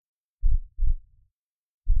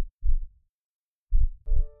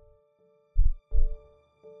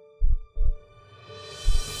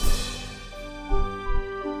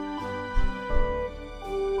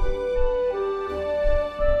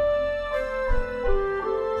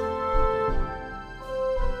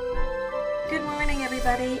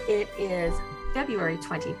everybody. It is February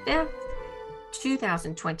 25th,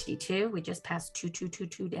 2022. We just passed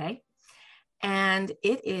 2222 day. And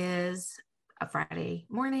it is a Friday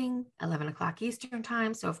morning, 11 o'clock Eastern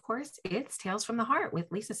time. So, of course, it's Tales from the Heart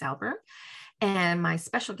with Lisa Salberg. And my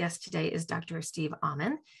special guest today is Dr. Steve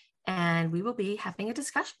Amen. And we will be having a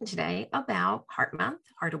discussion today about Heart Month,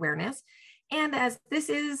 heart awareness. And as this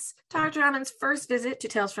is Dr. Amen's first visit to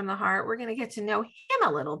Tales from the Heart, we're going to get to know him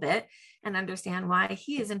a little bit and understand why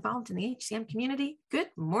he is involved in the HCM community. Good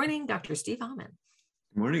morning, Dr. Steve Amen.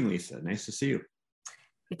 Good morning, Lisa. Nice to see you.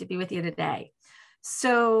 Good to be with you today.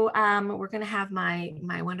 So we're going to have my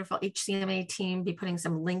wonderful HCMA team be putting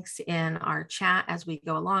some links in our chat as we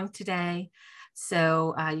go along today.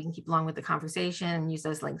 So you can keep along with the conversation and use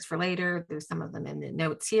those links for later. There's some of them in the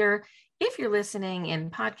notes here. If you're listening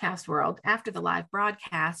in podcast world, after the live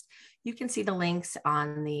broadcast, you can see the links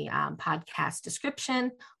on the podcast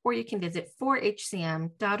description, or you can visit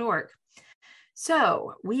 4hcm.org.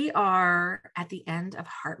 So we are at the end of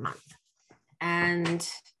Heart Month, and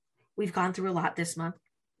we've gone through a lot this month,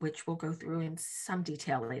 which we'll go through in some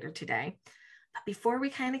detail later today. But before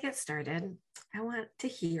we kind of get started, I want to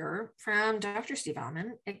hear from Dr. Steve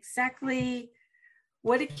Amen exactly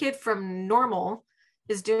what a kid from Normal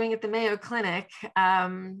is doing at the Mayo Clinic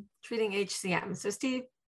treating HCM. So Steve,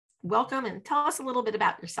 welcome, and tell us a little bit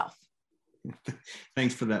about yourself.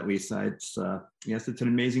 Thanks for that, Lisa. It's yes, it's an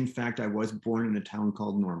amazing fact. I was born in a town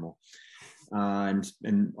called Normal,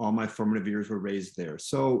 and all my formative years were raised there.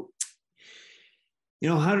 So,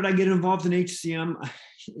 how did I get involved in HCM?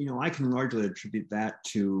 I can largely attribute that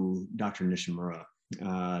to Dr. Nishimura.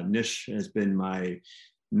 Nish has been my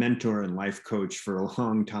mentor and life coach for a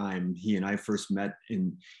long time. He and I first met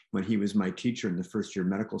when he was my teacher in the first year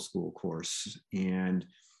medical school course. And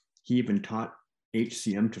he even taught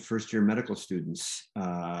HCM to first year medical students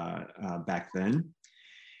back then.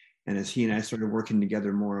 And as he and I started working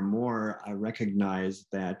together more and more, I recognized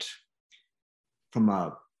that from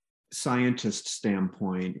a scientist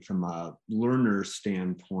standpoint, from a learner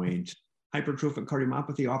standpoint, hypertrophic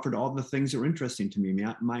cardiomyopathy offered all the things that were interesting to me.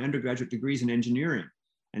 My undergraduate degree is in engineering.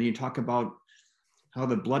 And you talk about how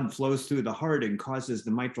the blood flows through the heart and causes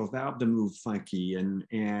the mitral valve to move funky,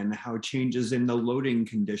 and how changes in the loading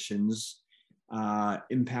conditions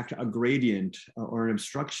impact a gradient or an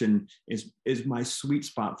obstruction is my sweet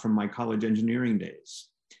spot from my college engineering days.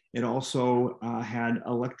 It also had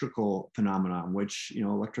electrical phenomenon, which,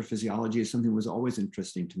 electrophysiology is something that was always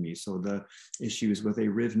interesting to me. So the issues with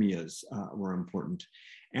arrhythmias were important.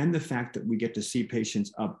 And the fact that we get to see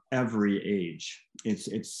patients of every age. It's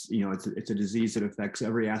a disease that affects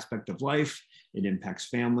every aspect of life. It impacts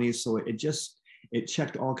families. So it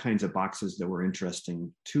checked all kinds of boxes that were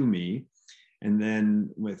interesting to me. And then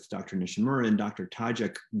with Dr. Nishimura and Dr.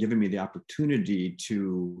 Tajik giving me the opportunity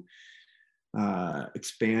to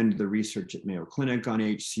expand the research at Mayo Clinic on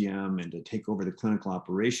HCM and to take over the clinical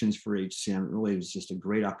operations for HCM, it really was just a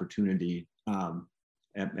great opportunity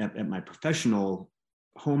at my professional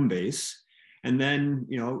home base. And then,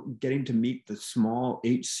 getting to meet the small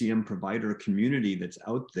HCM provider community that's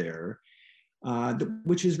out there,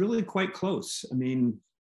 which is really quite close. I mean,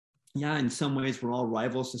 yeah, in some ways we're all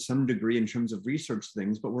rivals to some degree in terms of research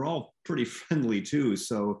things, but we're all pretty friendly too.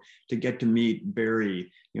 So to get to meet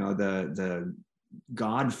Barry, the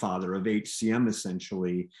godfather of HCM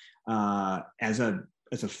essentially, as a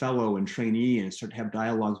fellow and trainee, and start to have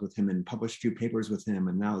dialogues with him and publish a few papers with him,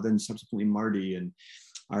 and then subsequently Marty and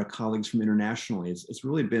our colleagues from internationally, it's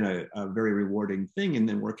really been a very rewarding thing. And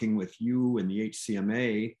then working with you and the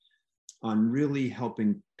HCMA on really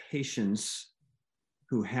helping patients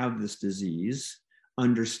who have this disease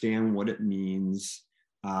understand what it means,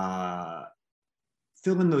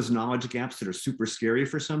 fill in those knowledge gaps that are super scary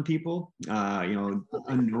for some people.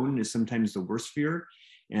 Unknown is sometimes the worst fear,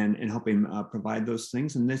 and helping provide those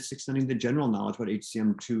things. And this extending the general knowledge about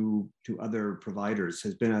HCM to other providers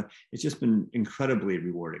it's just been incredibly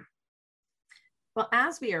rewarding. Well,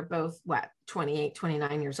 as we are both, 28,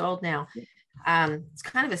 29 years old now, it's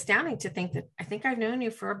kind of astounding to think that I think I've known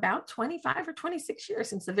you for about 25 or 26 years,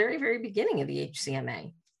 since the very, very beginning of the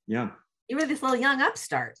HCMA. Yeah. You were this little young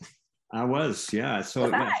upstart. I was, yeah. So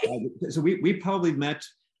we probably met.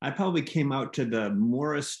 I probably came out to the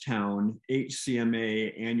Morristown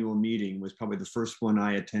HCMA annual meeting, was probably the first one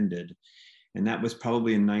I attended. And that was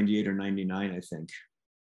probably in 98 or 99, I think.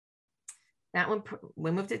 That one, we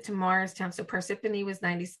moved it to Morristown. So Parsippany was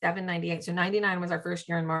 97, 98. So 99 was our first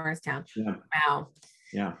year in Morristown. Yeah. Wow.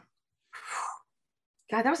 Yeah.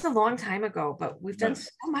 God, that was a long time ago, but we've done so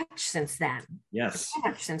much since then. Yes. So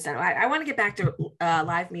much since then. I want to get back to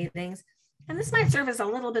live meetings. And this might serve as a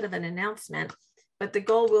little bit of an announcement. but the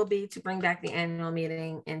goal will be to bring back the annual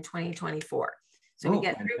meeting in 2024. So we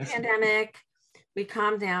get through pandemic, we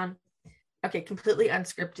calm down. Okay, completely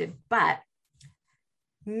unscripted, but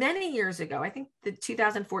many years ago, I think the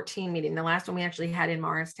 2014 meeting, the last one we actually had in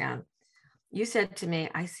Morristown, you said to me,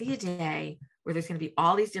 I see a day where there's going to be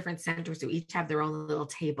all these different centers who each have their own little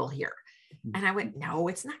table here. And I went, no,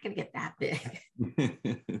 it's not going to get that big.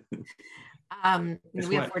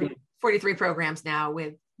 We have 43 programs now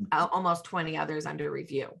with almost 20 others under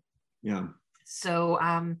review. Yeah. So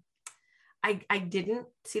I didn't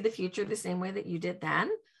see the future the same way that you did then,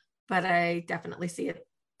 but I definitely see it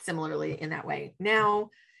similarly in that way now.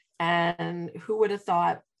 And who would have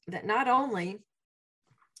thought that not only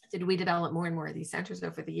did we develop more and more of these centers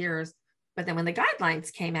over the years, but then when the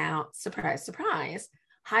guidelines came out, surprise, surprise,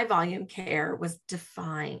 high volume care was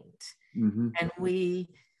defined. Mm-hmm. And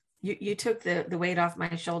you took the weight off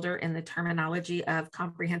my shoulder in the terminology of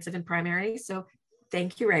comprehensive and primary. So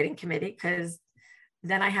thank you, writing committee, because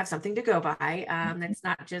then I have something to go by. That's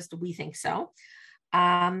not just we think so.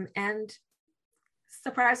 And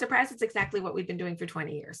surprise, surprise, it's exactly what we've been doing for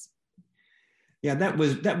 20 years. Yeah, that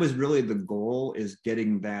was really the goal, is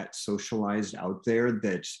getting that socialized out there,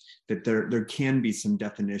 that there can be some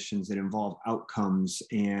definitions that involve outcomes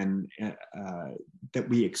and that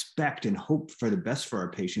we expect and hope for the best for our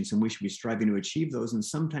patients, and we should be striving to achieve those. And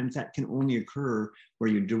sometimes that can only occur where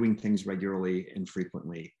you're doing things regularly and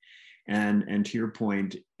frequently. And to your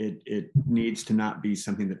point, it needs to not be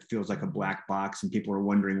something that feels like a black box and people are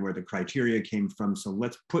wondering where the criteria came from. So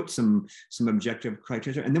let's put some objective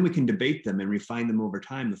criteria, and then we can debate them and refine them over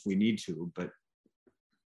time if we need to.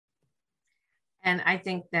 And I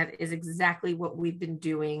think that is exactly what we've been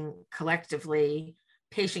doing collectively,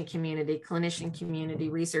 patient community, clinician community,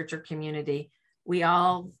 researcher community. We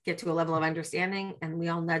all get to a level of understanding and we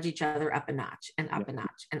all nudge each other up a notch and up a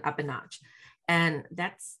notch and up a notch. And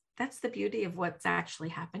that's the beauty of what's actually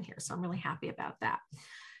happened here. So I'm really happy about that.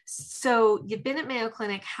 So you've been at Mayo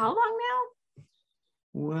Clinic how long now?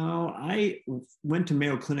 Well, I went to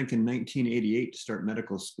Mayo Clinic in 1988 to start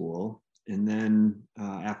medical school. And then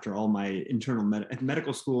after all my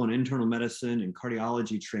medical school and internal medicine and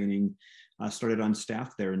cardiology training, started on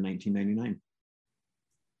staff there in 1999.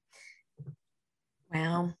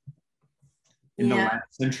 Well, in the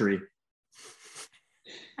last century.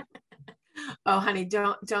 Oh, honey,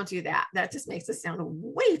 don't do that. That just makes us sound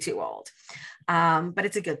way too old. But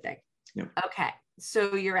it's a good thing. Yep. Okay.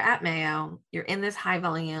 So you're at Mayo, you're in this high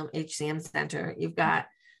volume HCM center. You've got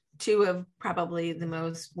two of probably the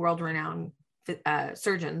most world-renowned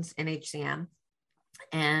surgeons in HCM.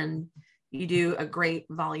 And you do a great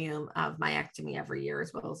volume of myectomy every year,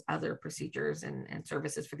 as well as other procedures and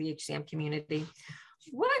services for the HCM community.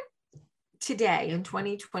 What today in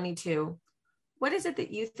 2022, what is it that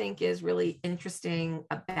you think is really interesting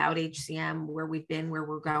about HCM, where we've been, where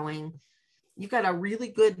we're going? You've got a really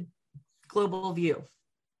good global view.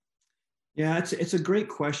 Yeah, it's a great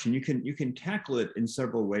question. You can tackle it in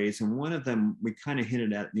several ways. And one of them we kind of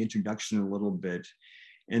hinted at in the introduction a little bit,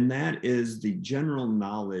 and that is the general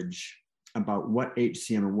knowledge about what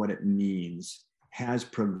HCM and what it means has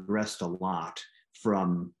progressed a lot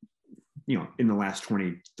from, in the last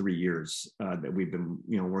 23 years that we've been,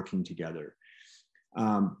 working together.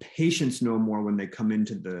 Patients know more when they come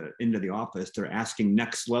into the office. They're asking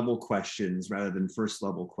next level questions rather than first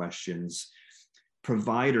level questions.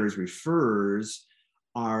 Providers, referrers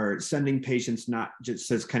are sending patients not just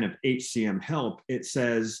says kind of HCM help. It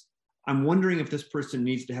says, I'm wondering if this person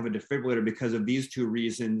needs to have a defibrillator because of these two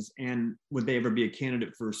reasons, and would they ever be a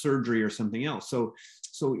candidate for surgery or something else? So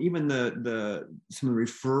even some of the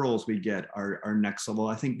referrals we get are next level,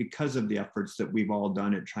 I think, because of the efforts that we've all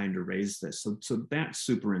done at trying to raise this. So that's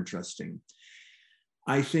super interesting.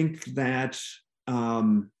 I think that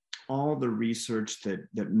all the research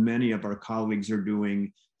that many of our colleagues are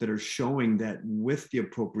doing that are showing that with the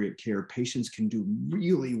appropriate care, patients can do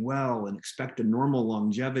really well and expect a normal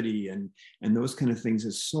longevity and those kind of things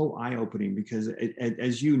is so eye-opening, because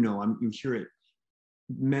as you know, you hear it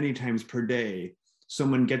many times per day.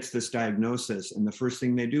 Someone gets this diagnosis and the first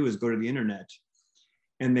thing they do is go to the internet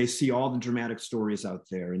and they see all the dramatic stories out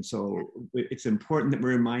there. And so it's important that we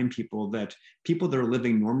remind people that people that are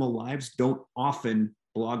living normal lives don't often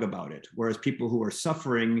blog about it, whereas people who are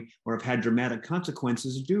suffering or have had dramatic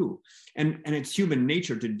consequences do. And it's human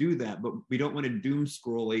nature to do that, but we don't want to doom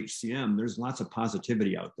scroll HCM. There's lots of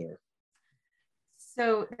positivity out there.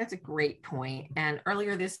 So that's a great point. And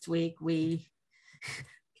earlier this week,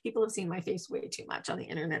 people have seen my face way too much on the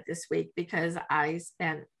internet this week, because I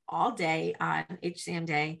spent all day on HCM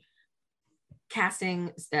Day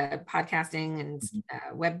podcasting and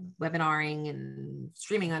webinaring and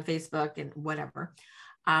streaming on Facebook and whatever,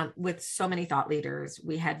 with so many thought leaders.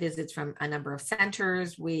 We had visits from a number of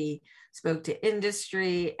centers. We spoke to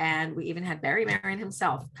industry, and we even had Barry Marion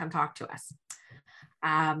himself come talk to us.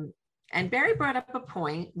 And Barry brought up a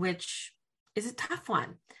point, which is a tough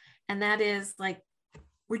one. And that is, like,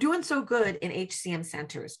 we're doing so good in HCM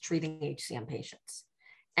centers treating HCM patients.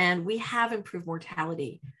 And we have improved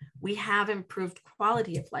mortality. We have improved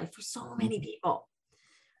quality of life for so many people,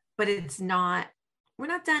 but we're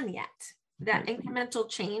not done yet. That incremental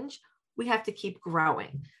change, we have to keep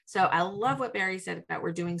growing. So I love what Barry said about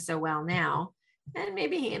we're doing so well now. And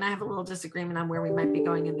maybe he and I have a little disagreement on where we might be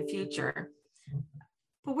going in the future.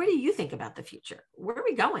 But where do you think about the future? Where are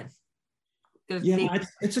we going?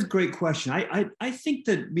 It's a great question. I think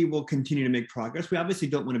that we will continue to make progress. We obviously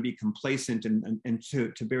don't want to be complacent, and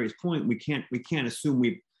to Barry's point, we can't assume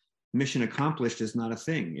we mission accomplished is not a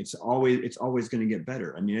thing. It's always going to get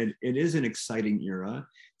better. I mean, it is an exciting era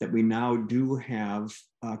that we now do have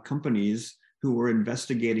companies who are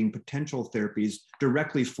investigating potential therapies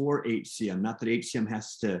directly for HCM. Not that HCM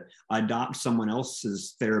has to adopt someone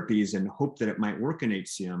else's therapies and hope that it might work in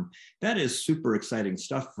HCM. That is super exciting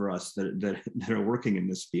stuff for us that are working in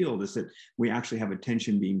this field, is that we actually have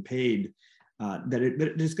attention being paid that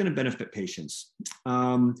is going to benefit patients.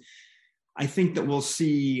 I think that we'll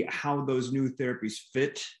see how those new therapies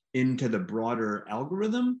fit into the broader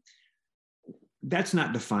algorithm. That's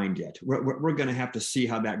not defined yet. We're going to have to see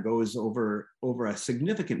how that goes over a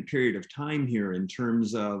significant period of time here in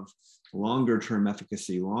terms of longer term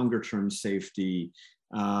efficacy, longer term safety.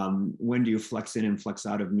 When do you flex in and flex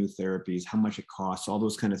out of new therapies? How much it costs? All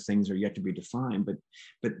those kind of things are yet to be defined.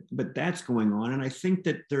 But that's going on, and I think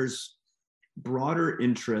that there's broader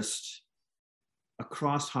interest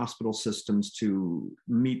across hospital systems to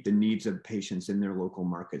meet the needs of patients in their local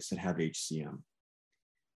markets that have HCM.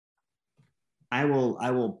 I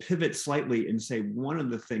will pivot slightly and say one of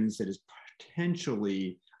the things that is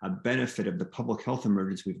potentially a benefit of the public health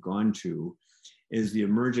emergence we've gone to is the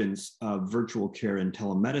emergence of virtual care and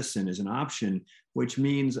telemedicine as an option, which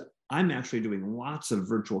means I'm actually doing lots of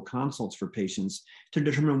virtual consults for patients to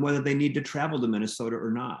determine whether they need to travel to Minnesota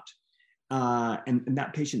or not. And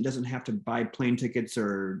that patient doesn't have to buy plane tickets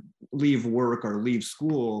or leave work or leave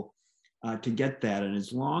school to get that. And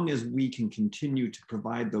as long as we can continue to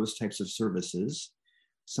provide those types of services,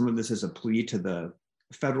 some of this is a plea to the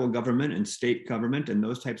federal government and state government and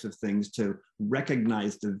those types of things to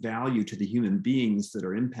recognize the value to the human beings that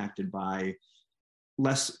are impacted by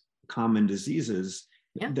less common diseases.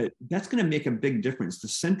 That's going to make a big difference. The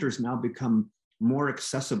centers now become more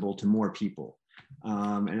accessible to more people.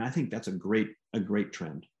 And I think that's a great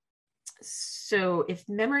trend. So if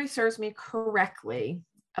memory serves me correctly,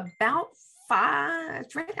 about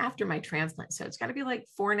right after my transplant, so it's got to be like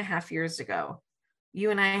 4.5 years ago, you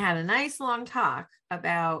and I had a nice long talk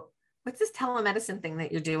about what's this telemedicine thing that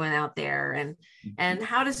you're doing out there, and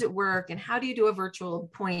how does it work, and how do you do a virtual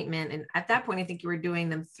appointment? And at that point, I think you were doing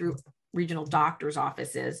them through regional doctors'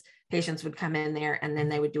 offices. Patients would come in there and then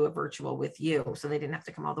they would do a virtual with you, so they didn't have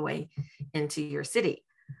to come all the way into your city.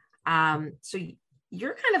 So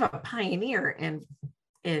you're kind of a pioneer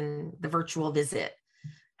in the virtual visit.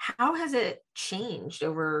 How has it changed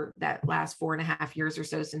over that last 4.5 years or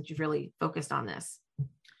so since you've really focused on this?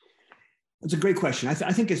 That's a great question. I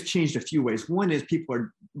think it's changed a few ways. One is people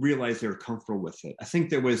realize they're comfortable with it. I think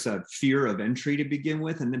there was a fear of entry to begin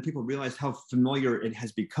with, and then people realized how familiar it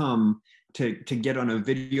has become to get on a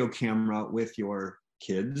video camera with your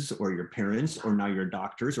kids or your parents or now your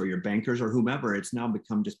doctors or your bankers or whomever. It's now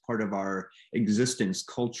become just part of our existence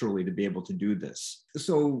culturally to be able to do this.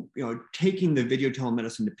 So, taking the video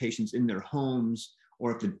telemedicine to patients in their homes,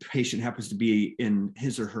 or if the patient happens to be in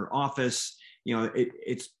his or her office,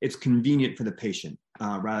 it's convenient for the patient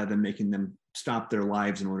rather than making them stop their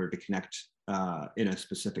lives in order to connect in a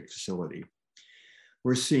specific facility.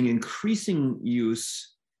 We're seeing increasing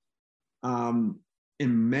use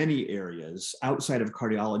in many areas outside of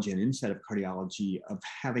cardiology and inside of cardiology of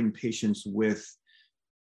having patients with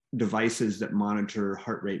devices that monitor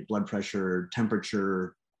heart rate, blood pressure,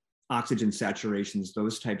 temperature, oxygen saturations,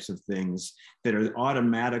 those types of things that are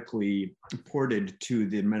automatically ported to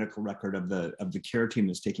the medical record of the care team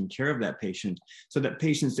that's taking care of that patient, so that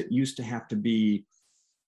patients that used to have to be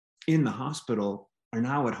in the hospital are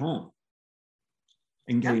now at home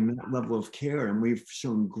and getting that level of care. And we've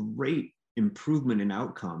shown great improvement in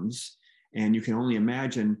outcomes. And you can only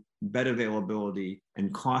imagine bed availability,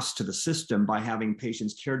 and cost to the system by having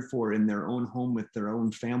patients cared for in their own home with their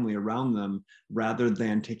own family around them, rather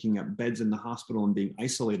than taking up beds in the hospital and being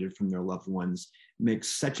isolated from their loved ones,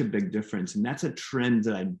 makes such a big difference. And that's a trend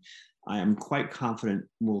that I am quite confident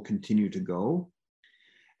will continue to go.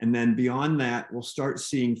 And then beyond that, we'll start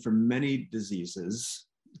seeing for many diseases,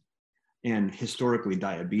 and historically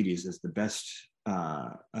diabetes is the best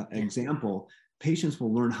example, patients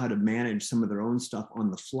will learn how to manage some of their own stuff on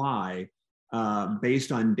the fly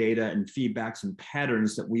based on data and feedbacks and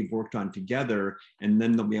patterns that we've worked on together, and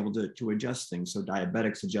then they'll be able to adjust things. So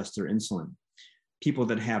diabetics adjust their insulin. People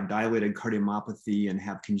that have dilated cardiomyopathy and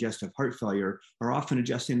have congestive heart failure are often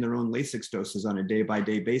adjusting their own Lasix doses on a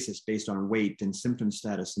day-by-day basis based on weight and symptom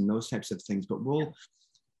status and those types of things. But we'll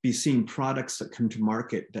be seeing products that come to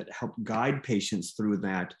market that help guide patients through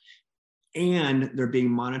that. And they're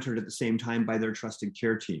being monitored at the same time by their trusted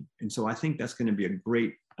care team. And so I think that's going to be a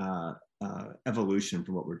great evolution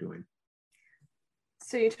for what we're doing.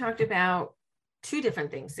 So you talked about two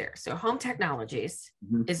different things there. So home technologies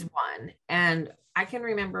is one. And I can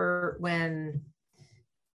remember when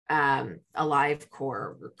a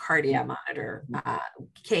LiveCore Kardia monitor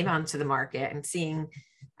came onto the market, and seeing,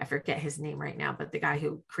 I forget his name right now, but the guy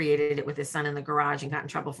who created it with his son in the garage and got in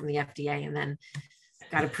trouble from the FDA and then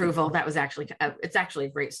got approval. That was actually, it's actually a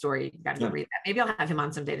great story. You got to go read that. Maybe I'll have him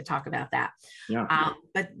on someday to talk about that.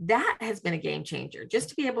 But that has been a game changer, just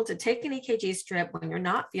to be able to take an EKG strip when you're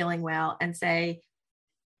not feeling well and say,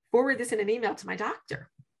 forward this in an email to my doctor.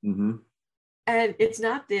 And it's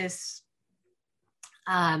not this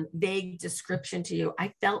vague description to you.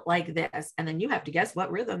 I felt like this. And then you have to guess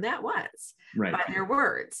what rhythm that was by their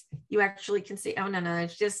words. You actually can see, oh, no,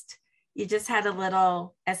 it's just, you just had a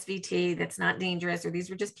little SVT that's not dangerous, or these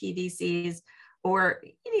were just PVCs, or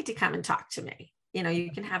you need to come and talk to me. You know,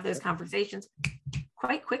 you can have those conversations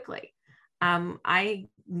quite quickly. I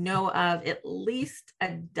know of at least a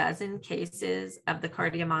dozen cases of the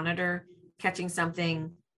Kardia monitor catching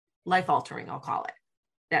something life-altering, I'll call it,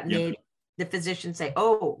 that made the physician say,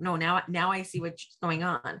 oh, no, now I see what's going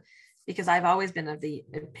on. Because I've always been of the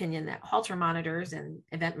opinion that Holter monitors and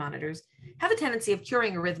event monitors have a tendency of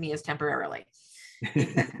curing arrhythmias temporarily.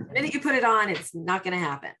 The minute you put it on, it's not going to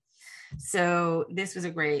happen. So this was a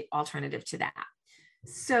great alternative to that.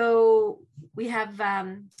 So we have,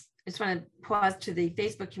 I just want to pause to the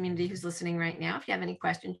Facebook community who's listening right now. If you have any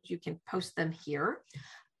questions, you can post them here.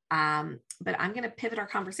 But I'm going to pivot our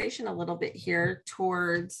conversation a little bit here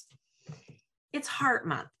towards, it's Heart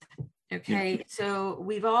Month. Okay, so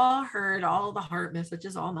we've all heard all the heart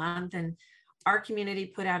messages all month, and our community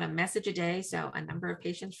put out a message a day. So a number of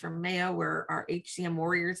patients from Mayo were our HCM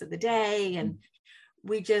warriors of the day, and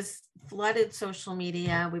we just flooded social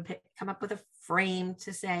media. We come up with a frame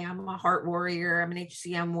to say, I'm a heart warrior, I'm an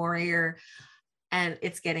HCM warrior, and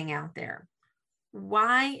it's getting out there.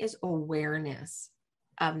 Why is awareness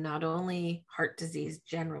of not only heart disease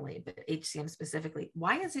generally, but HCM specifically,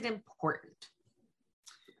 why is it important?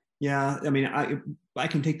 Yeah, I mean, I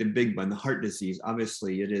can take the big one, the heart disease.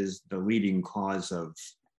 Obviously, it is the leading cause of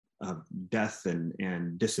death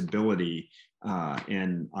and disability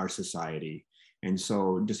in our society. And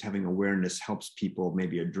so just having awareness helps people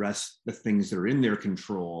maybe address the things that are in their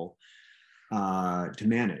control to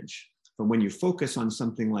manage. But when you focus on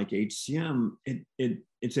something like HCM,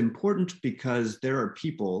 it's important because there are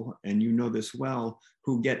people, and you know this well,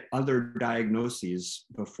 who get other diagnoses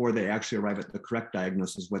before they actually arrive at the correct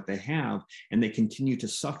diagnosis, what they have, and they continue to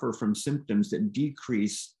suffer from symptoms that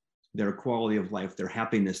decrease their quality of life, their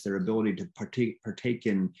happiness, their ability to partake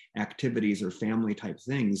in activities or family type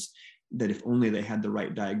things, that if only they had the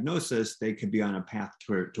right diagnosis, they could be on a path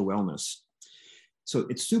to wellness. So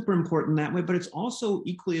it's super important that way, but it's also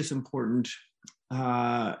equally as important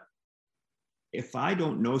if I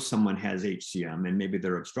don't know someone has HCM and maybe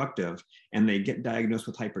they're obstructive and they get diagnosed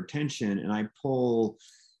with hypertension, and I pull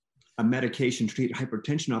a medication to treat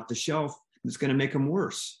hypertension off the shelf, it's going to make them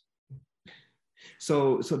worse.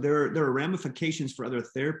 So there are ramifications for other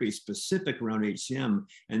therapies specific around HCM.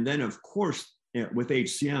 And then, of course, with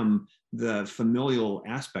HCM, the familial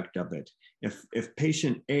aspect of it. If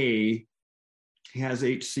patient A has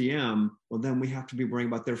HCM, well, then we have to be worrying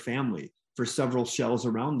about their family for several shells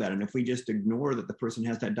around that. And if we just ignore that the person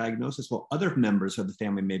has that diagnosis, well, other members of the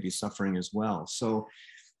family may be suffering as well. So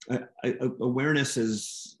awareness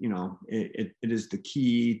is, it is the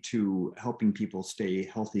key to helping people stay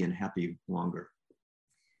healthy and happy longer.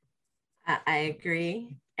 I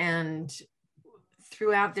agree. And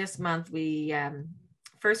throughout this month, we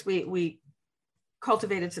first we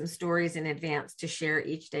cultivated some stories in advance to share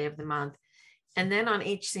each day of the month. And then on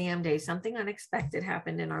HCM Day, something unexpected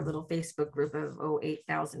happened in our little Facebook group of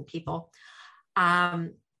 8,000 people.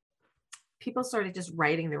 People started just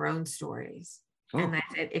writing their own stories. Oh. And I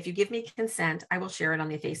said, if you give me consent, I will share it on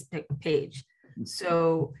the Facebook page.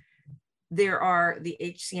 So there are the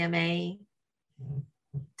HCMA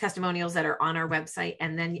testimonials that are on our website.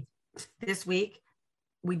 And then this week,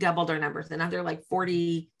 we doubled our numbers. Another like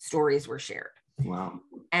 40 stories were shared. Wow.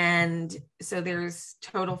 And so there's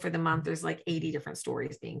total for the month, there's like 80 different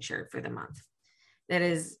stories being shared for the month. That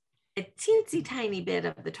is a teensy tiny bit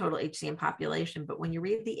of the total HCM population. But when you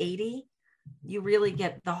read the 80, you really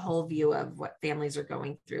get the whole view of what families are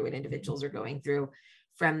going through and individuals are going through,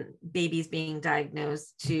 from babies being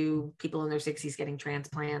diagnosed to people in their 60s getting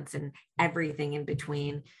transplants and everything in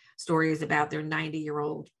between. Stories about their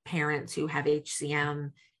 90-year-old parents who have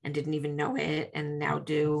HCM and didn't even know it and now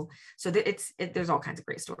do. So there's all kinds of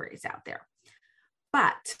great stories out there.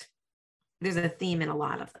 But there's a theme in a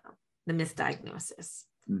lot of them, the misdiagnosis.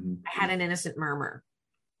 Mm-hmm. I had an innocent murmur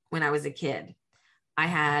when I was a kid. I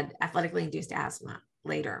had athletically induced asthma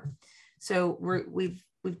later. So we've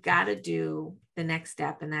got to do the next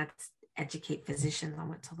step, and that's educate physicians on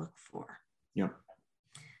what to look for. Yeah.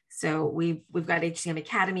 So we've got HCM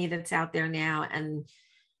Academy that's out there now, and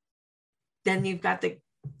then you've got the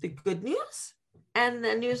good news and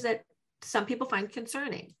the news that some people find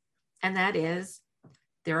concerning, and that is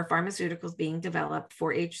there are pharmaceuticals being developed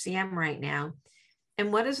for HCM right now.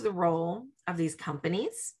 And what is the role of these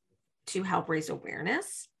companies to help raise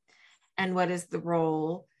awareness? And what is the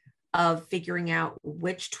role of figuring out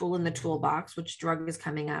which tool in the toolbox, which drug is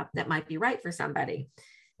coming up that might be right for somebody?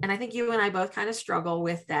 And I think you and I both kind of struggle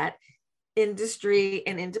with that industry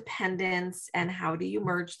and independence, and how do you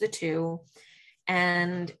merge the two?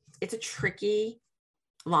 And it's a tricky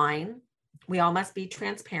line. We all must be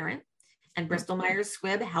transparent. And Bristol Myers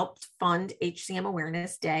Squibb helped fund HCM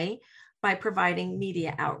Awareness Day by providing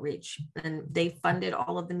media outreach. And they funded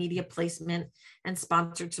all of the media placement and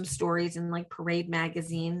sponsored some stories in like Parade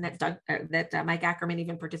magazine that Mike Ackerman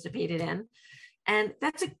even participated in. And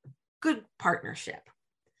that's a good partnership.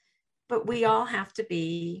 But we all have to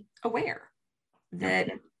be aware that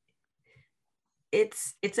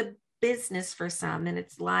it's a business for some and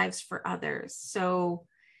it's lives for others. So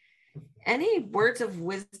any words of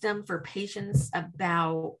wisdom for patients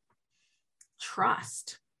about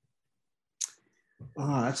trust?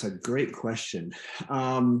 Oh, that's a great question.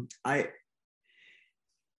 I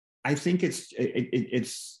think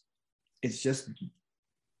it's just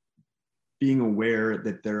being aware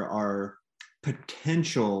that there are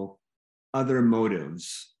potential other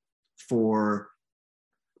motives for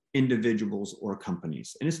individuals or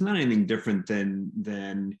companies, and it's not anything different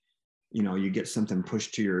than you get something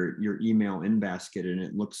pushed to your email in basket and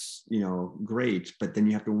it looks great, but then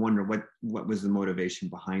you have to wonder what was the motivation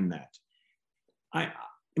behind that.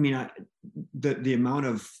 The amount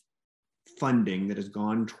of funding that has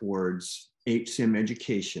gone towards HCM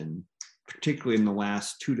education, particularly in the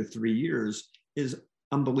last 2 to 3 years, is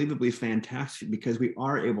unbelievably fantastic, because we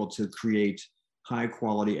are able to create high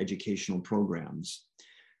quality educational programs.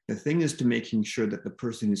 The thing is to making sure that the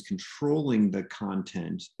person who's controlling the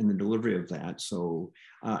content and the delivery of that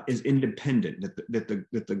is independent, that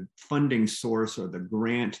the funding source or the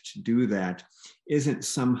grant to do that isn't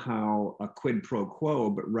somehow a quid pro quo,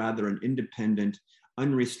 but rather an independent,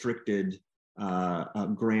 unrestricted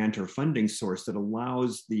grant or funding source that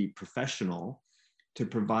allows the professional to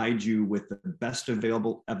provide you with the best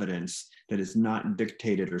available evidence that is not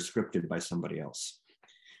dictated or scripted by somebody else.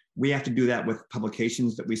 We have to do that with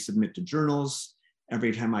publications that we submit to journals.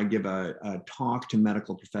 Every time I give a talk to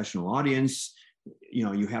medical professional audience,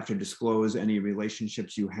 you have to disclose any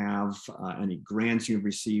relationships you have, any grants you've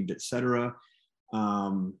received, et cetera.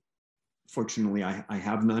 Fortunately, I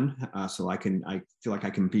have none, so I feel like I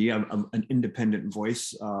can be an independent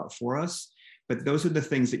voice for us. But those are the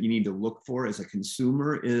things that you need to look for as a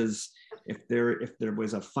consumer, is if there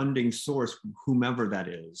was a funding source, whomever that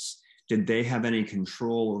is, did they have any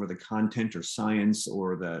control over the content or science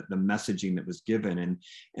or the messaging that was given?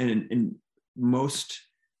 And in most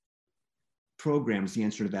programs, the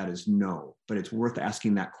answer to that is no, but it's worth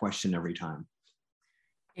asking that question every time.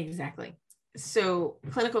 Exactly. So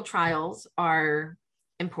clinical trials are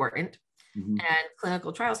important, mm-hmm. and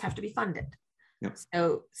clinical trials have to be funded. Yep.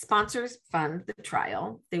 So sponsors fund the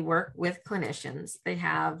trial. They work with clinicians. They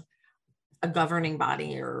have a governing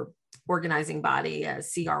body or organizing body, a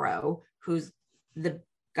CRO, who's the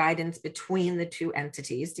guidance between the two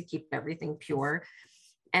entities to keep everything pure.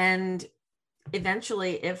 And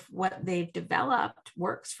eventually, if what they've developed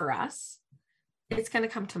works for us, it's going to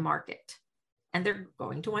come to market. and they're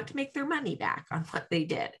going to want to make their money back on what they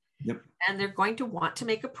did. Yep. And they're going to want to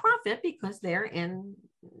make a profit because they're in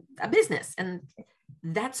a business, and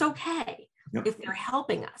that's okay. Yep. If they're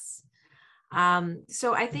helping us.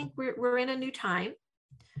 So I think we're in a new time.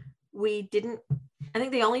 I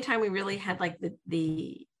think the only time we really had like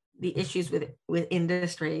the issues with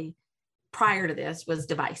industry prior to this was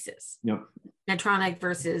devices. Yep. Medtronic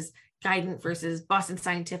versus Guidant versus Boston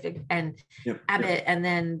Scientific and yep. Abbott. Yep. And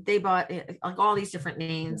then they bought like all these different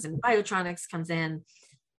names, and Biotronics comes in,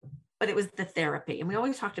 but it was the therapy. And we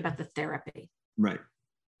always talked about the therapy. Right.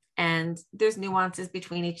 And there's nuances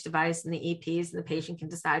between each device and the EPs, and the patient can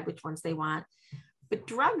decide which ones they want. But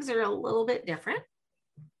drugs are a little bit different.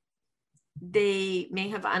 They may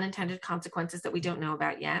have unintended consequences that we don't know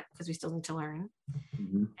about yet because we still need to learn.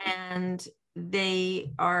 Mm-hmm. And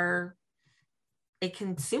they are a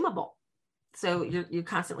consumable. So you're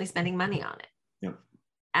constantly spending money on it.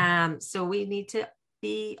 Yep. So we need to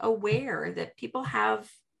be aware that people have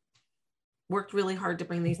worked really hard to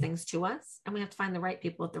bring these things to us, and we have to find the right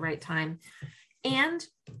people at the right time. And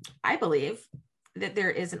I believe that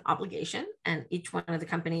there is an obligation, and each one of the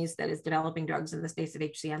companies that is developing drugs in the space of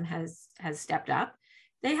HCM has stepped up.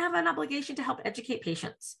 They have an obligation to help educate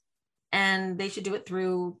patients, and they should do it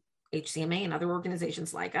through HCMA and other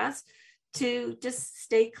organizations like us to just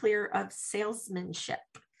stay clear of salesmanship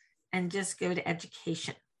and just go to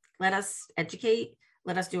education. Let us educate,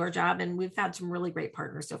 let us do our job. And we've had some really great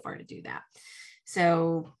partners so far to do that.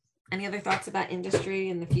 So any other thoughts about industry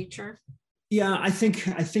in the future? Yeah, I think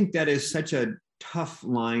that is such a tough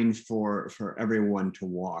line for everyone to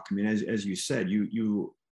walk. I mean, as you said,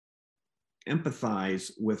 you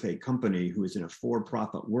empathize with a company who is in a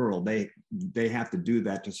for-profit world. They have to do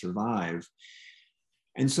that to survive.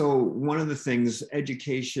 And so one of the things,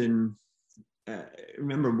 education,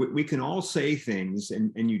 remember, we can all say things,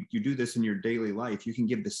 and you do this in your daily life. You can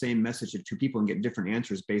give the same message to two people and get different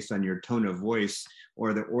answers based on your tone of voice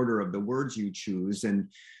or the order of the words you choose. And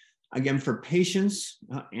again, for patients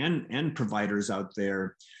and providers out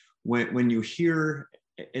there, when you hear,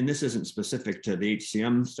 and this isn't specific to the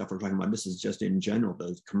HCM stuff we're talking about, this is just in general,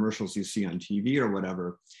 the commercials you see on TV or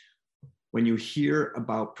whatever, when you hear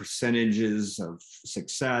about percentages of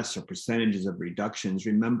success or percentages of reductions,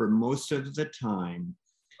 remember most of the time,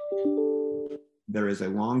 there is a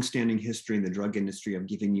long-standing history in the drug industry of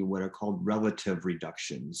giving you what are called relative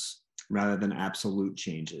reductions rather than absolute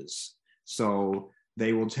changes. So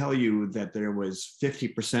they will tell you that there was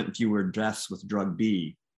 50% fewer deaths with drug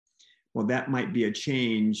B. Well, that might be a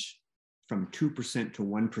change from 2% to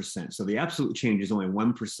 1%. So the absolute change is only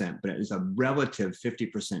 1%, but it is a relative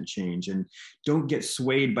 50% change. And don't get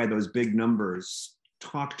swayed by those big numbers.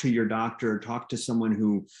 Talk to your doctor, talk to someone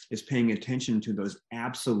who is paying attention to those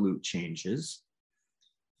absolute changes.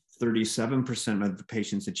 37% of the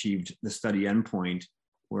patients achieved the study endpoint,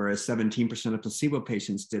 whereas 17% of placebo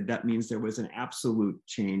patients did. That means there was an absolute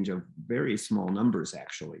change of very small numbers,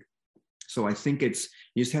 actually. So I think you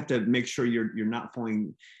just have to make sure you're not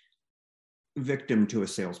falling victim to a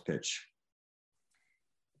sales pitch.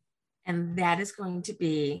 And that is going to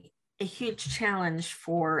be a huge challenge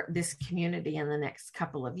for this community in the next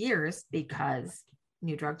couple of years, because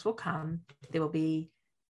new drugs will come. They will be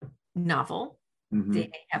novel. Mm-hmm.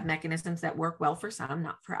 They have mechanisms that work well for some,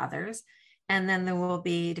 not for others. And then there will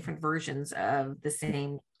be different versions of the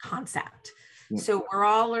same concept. Yep. So we're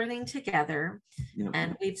all learning together. Yep.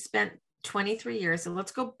 And we've spent 23 years. So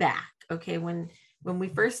let's go back. Okay. When we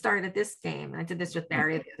first started this game, I did this with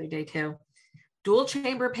Barry the other day too, dual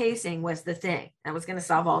chamber pacing was the thing that was going to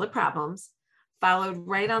solve all the problems. Followed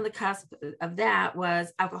right on the cusp of that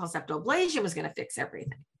was alcohol septal ablation was going to fix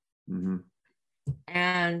everything. Mm-hmm.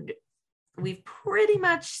 And we've pretty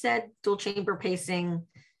much said dual chamber pacing,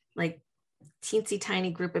 like teensy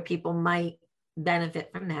tiny group of people might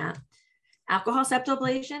benefit from that. Alcohol septal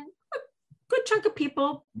ablation, a good chunk of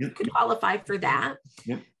people could qualify for that.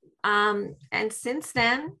 Yep. And since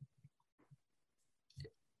then,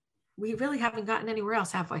 we really haven't gotten anywhere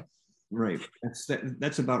else, have we? Right.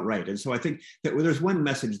 That's about right. And so I think that there's one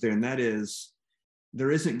message there, and that is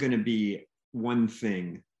there isn't going to be one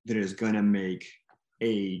thing that is going to make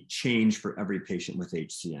a change for every patient with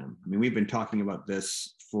HCM. I mean, we've been talking about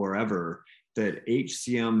this forever, that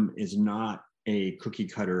HCM is not a cookie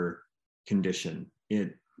cutter condition.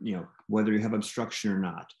 Whether you have obstruction or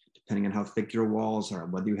not, depending on how thick your walls are,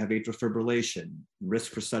 whether you have atrial fibrillation,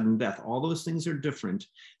 risk for sudden death, all those things are different.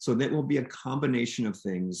 So that will be a combination of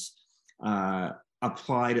things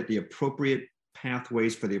applied at the appropriate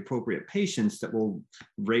pathways for the appropriate patients that will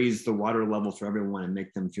raise the water level for everyone and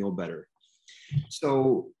make them feel better.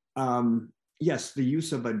 So yes, the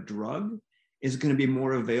use of a drug is going to be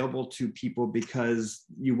more available to people because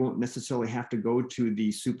you won't necessarily have to go to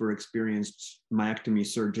the super experienced myectomy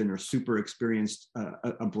surgeon or super experienced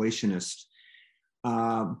ablationist.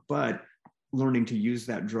 But learning to use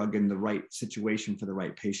that drug in the right situation for the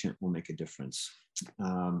right patient will make a difference.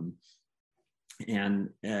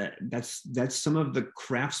 That's some of the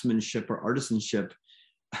craftsmanship or artisanship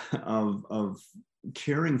of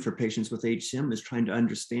caring for patients with HCM, is trying to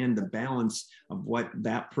understand the balance of what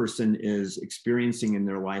that person is experiencing in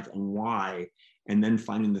their life and why, and then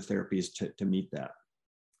finding the therapies to meet that.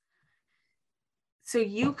 So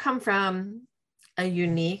you come from a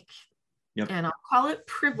unique, yep. and I'll call it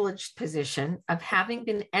privileged position of having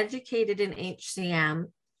been educated in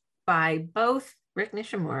HCM by both Rick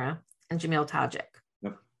Nishimura and Jamil Tajik.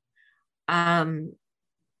 Yep.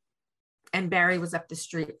 And Barry was up the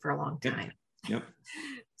street for a long time. Yep.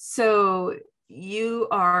 So you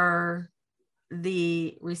are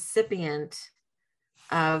the recipient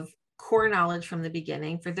of core knowledge from the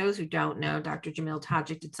beginning. For those who don't know, Dr. Jamil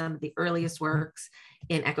Tajik did some of the earliest works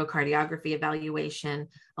in echocardiography evaluation,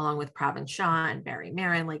 along with Pravin Shah and Barry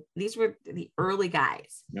Marin. Like, these were the early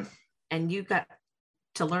guys. Yep. And you got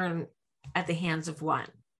to learn at the hands of one.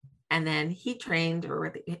 And then he trained,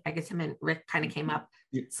 or I guess him and Rick kind of came up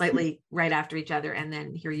slightly right after each other. And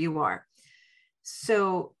then here you are.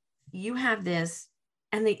 So you have this,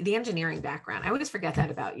 and the engineering background. I always forget that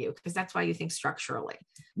about you, because that's why you think structurally.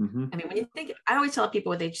 Mm-hmm. I mean, when you think, I always tell people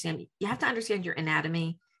with HCM, you have to understand your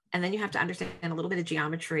anatomy, and then you have to understand a little bit of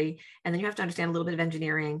geometry, and then you have to understand a little bit of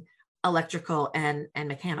engineering, electrical and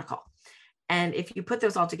mechanical. And if you put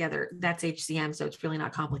those all together, that's HCM. So it's really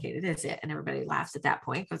not complicated, is it? And everybody laughs at that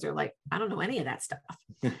point, because they're like, I don't know any of that stuff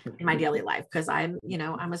in my daily life, because I'm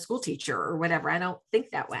a school teacher or whatever. I don't think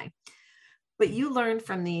that way. But you learn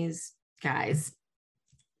from these guys,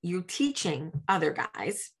 you're teaching other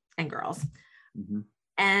guys and girls, mm-hmm.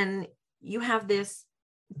 and you have this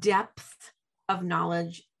depth of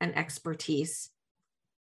knowledge and expertise.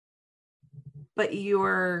 But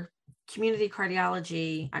your community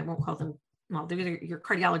cardiology, I won't call them, well, they're your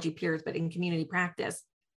cardiology peers, but in community practice,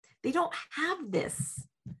 they don't have this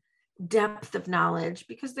depth of knowledge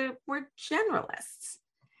because we're generalists.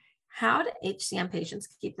 How do HCM patients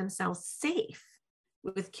keep themselves safe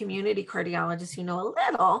with community cardiologists who know a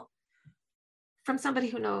little from somebody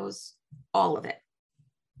who knows all of it,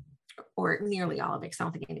 or nearly all of it? Because I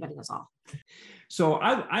don't think anybody knows all. So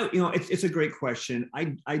it's a great question.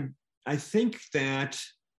 I think that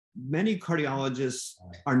many cardiologists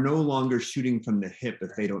are no longer shooting from the hip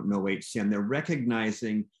if they don't know HCM. They're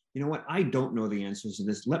recognizing, you know what, I don't know the answers to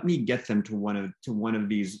this. Let me get them to one of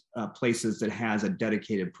these places that has a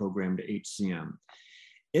dedicated program to HCM.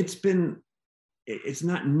 It's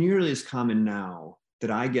not nearly as common now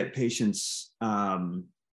that I get patients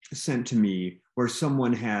sent to me where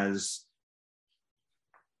someone has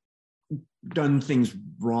done things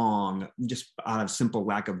wrong just out of simple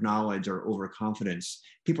lack of knowledge or overconfidence.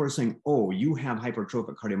 People are saying, oh, you have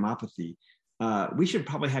hypertrophic cardiomyopathy. We should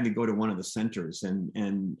probably have you go to one of the centers,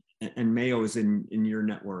 and Mayo is in your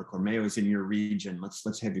network, or Mayo is in your region.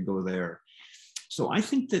 Let's have you go there. So I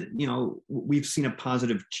think that, we've seen a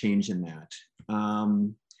positive change in that.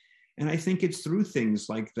 And I think it's through things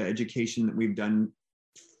like the education that we've done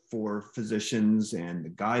for physicians and the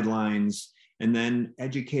guidelines, and then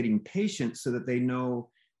educating patients so that they know,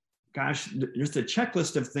 gosh, there's a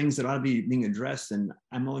checklist of things that ought to be being addressed, and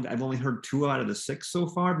I've only heard 2 out of the 6 so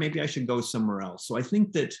far. Maybe I should go somewhere else. So I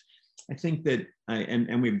think that,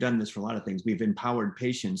 and we've done this for a lot of things. We've empowered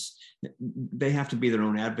patients. They have to be their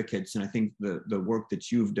own advocates, and I think the work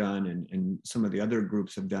that you've done and some of the other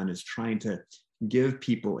groups have done is trying to give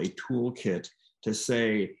people a toolkit to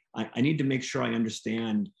say, I need to make sure I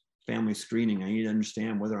understand family screening. I need to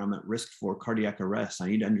understand whether I'm at risk for cardiac arrest. I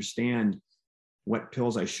need to understand what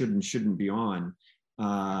pills I should and shouldn't be on,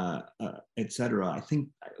 et cetera. I think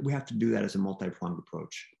we have to do that as a multi-pronged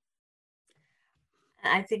approach.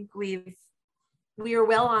 I think we are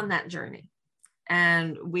well on that journey,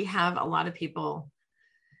 and we have a lot of people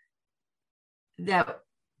that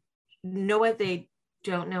know what they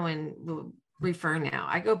don't know and will refer now.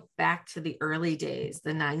 I go back to the early days,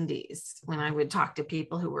 the 90s, when I would talk to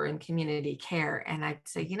people who were in community care, and I'd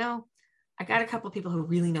say, I got a couple of people who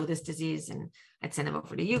really know this disease, and I'd send them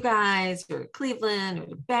over to you guys, or Cleveland, or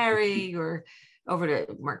to Barry, or over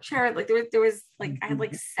to Mark Sherritt. Like there was like, I had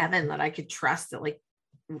like 7 that I could trust that like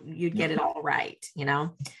you'd get it all right,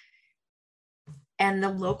 And the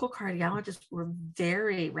local cardiologists were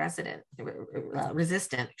very resistant,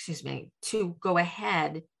 to go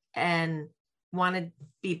ahead and want to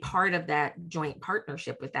be part of that joint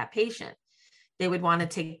partnership with that patient. they would want to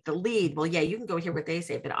take the lead. Well, yeah, you can go hear what they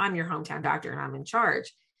say, but I'm your hometown doctor and I'm in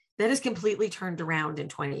charge. That is completely turned around in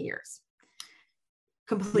 20 years.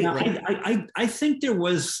 Completely. Yeah, I think there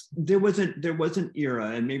was an era,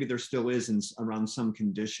 and maybe there still is around some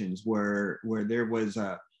conditions where there was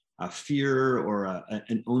a fear or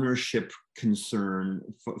an ownership concern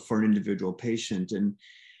for an individual patient. And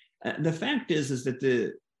the fact is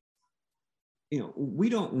that we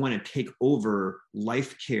don't want to take over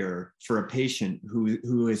life care for a patient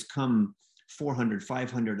who has come 400,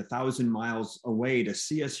 500, 1,000 miles away to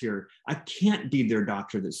see us here. I can't be their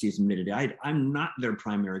doctor that sees them day to day. I'm not their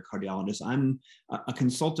primary cardiologist. I'm a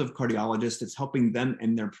consultative cardiologist that's helping them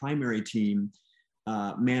and their primary team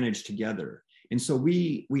manage together. And so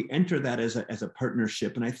we enter that as a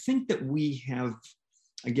partnership. And I think that we have,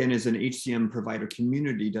 again, as an HCM provider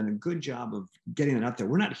community, done a good job of getting it out there.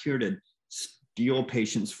 We're not here to steal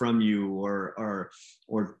patients from you or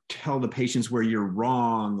tell the patients where you're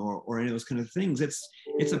wrong or any of those kind of things.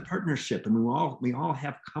 It's a partnership, and we all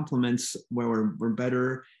have complements where we're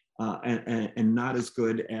better and not as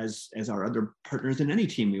good as our other partners in any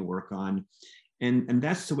team we work on. And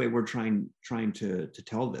that's the way we're trying to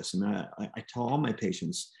tell this. And I tell all my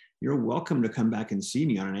patients, you're welcome to come back and see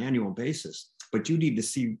me on an annual basis, but you need to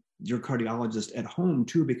see your cardiologist at home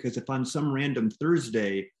too, because if on some random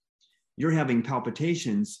Thursday you're having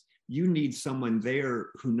palpitations, you need someone there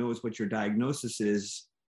who knows what your diagnosis is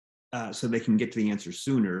so they can get to the answer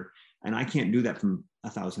sooner. And I can't do that from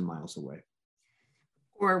 1,000 miles away.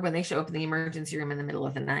 Or when they show up in the emergency room in the middle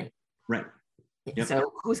of the night. Right. Yep.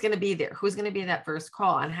 So who's going to be there? Who's going to be that first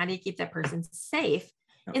call? And how do you keep that person safe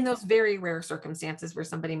in those very rare circumstances where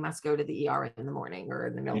somebody must go to the ER in the morning or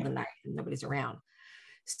in the middle of the night and nobody's around?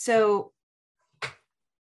 So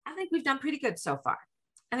I think we've done pretty good so far.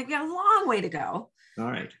 I think we got a long way to go. All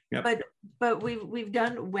right. Yep. But we've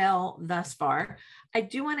done well thus far. I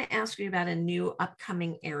do want to ask you about a new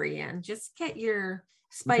upcoming area and just get your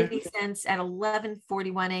spidey sense at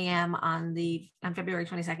 11:41 a.m. on February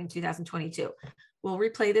 22nd, 2022. We'll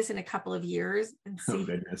replay this in a couple of years and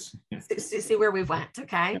see where we went.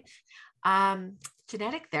 Okay.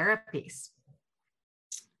 Genetic therapies.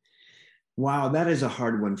 Wow, that is a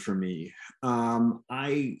hard one for me.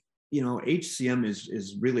 HCM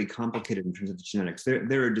is really complicated in terms of the genetics.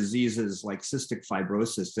 There are diseases like cystic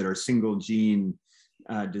fibrosis that are single gene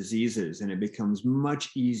diseases, and it becomes much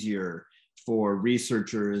easier for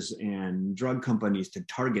researchers and drug companies to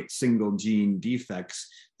target single gene defects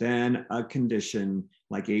than a condition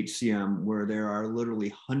like HCM, where there are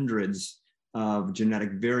literally hundreds of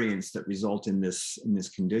genetic variants that result in this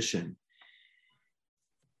condition.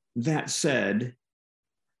 That said,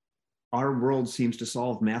 our world seems to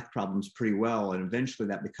solve math problems pretty well, and eventually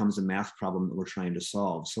that becomes a math problem that we're trying to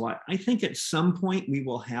solve. So I think at some point we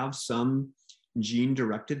will have some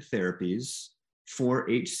gene-directed therapies for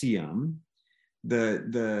HCM.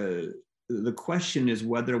 The question is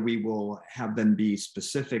whether we will have them be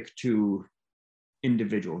specific to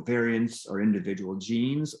individual variants or individual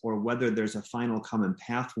genes, or whether there's a final common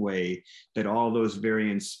pathway that all those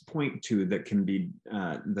variants point to that can be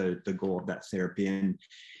the goal of that therapy. And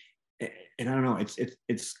I don't know,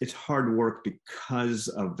 it's hard work because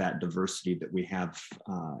of that diversity that we have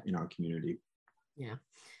in our community. Yeah.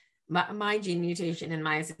 My gene mutation in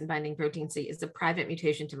myosin binding protein C is a private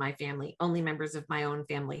mutation to my family. Only members of my own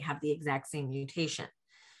family have the exact same mutation.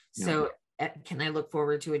 Yeah. So can I look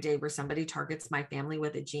forward to a day where somebody targets my family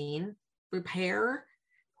with a gene repair?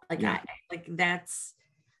 That's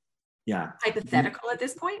hypothetical at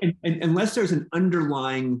this point. And unless there's an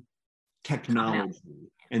underlying technology,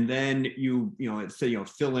 and then you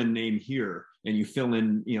fill in name here, and you fill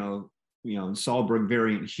in Sahlberg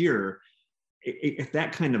variant here. If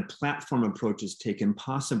that kind of platform approach is taken,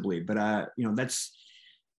 possibly, but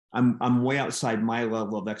I'm way outside my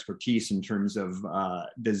level of expertise in terms of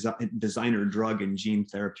designer drug and gene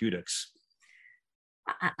therapeutics.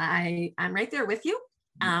 I'm right there with you.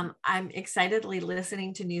 I'm excitedly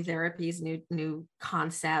listening to new therapies, new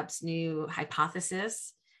concepts, new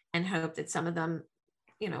hypotheses, and hope that some of them,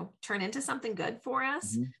 turn into something good for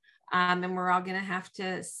us. Mm-hmm. And we're all going to have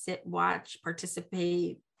to sit, watch,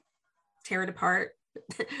 participate, tear it apart,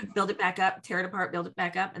 build it back up, tear it apart, build it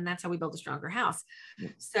back up. And that's how we build a stronger house. Yeah.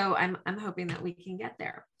 So I'm hoping that we can get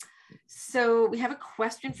there. So we have a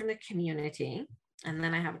question from the community. And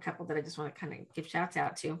then I have a couple that I just want to kind of give shouts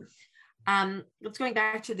out to. Let's going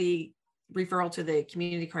back to the referral to the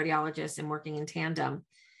community cardiologist and working in tandem.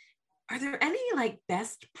 Are there any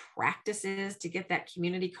best practices to get that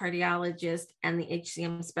community cardiologist and the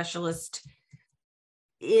HCM specialist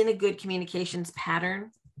in a good communications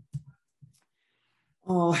pattern?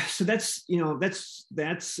 Oh, so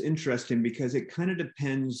that's interesting because it kind of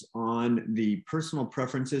depends on the personal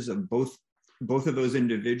preferences of both of those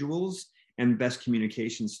individuals and best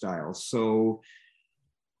communication styles. So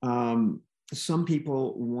some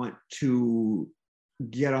people want to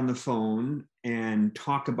get on the phone and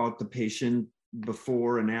talk about the patient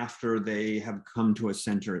before and after they have come to a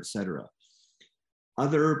center, et cetera.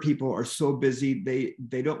 Other people are so busy,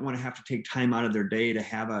 they don't want to have to take time out of their day to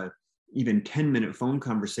have a even 10-minute phone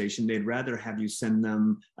conversation. They'd rather have you send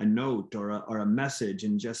them a note or a message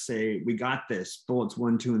and just say, we got this, bullets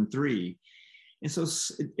 1, 2, and 3. And so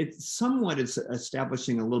it's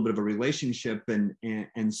establishing a little bit of a relationship and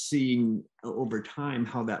seeing over time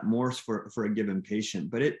how that morphs for a given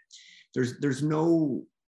patient. But there's no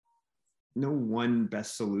one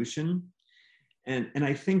best solution. And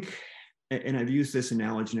I think, and I've used this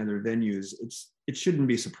analogy in other venues, it shouldn't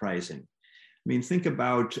be surprising. I mean, think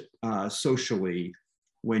about socially,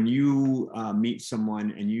 when you meet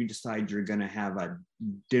someone and you decide you're going to have a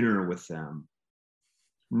dinner with them.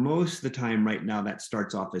 Most of the time right now, that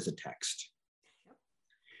starts off as a text.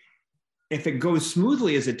 If it goes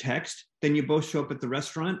smoothly as a text, then you both show up at the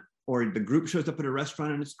restaurant, or the group shows up at a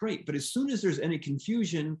restaurant, and it's great. But as soon as there's any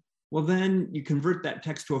confusion, well, then you convert that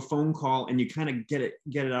text to a phone call and you kind of get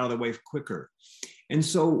it out of the way quicker. And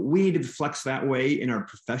so we need to flex that way in our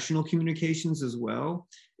professional communications as well,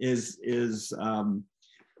 is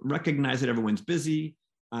recognize that everyone's busy,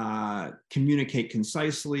 communicate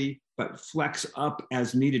concisely, but flex up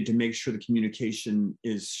as needed to make sure the communication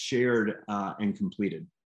is shared and completed.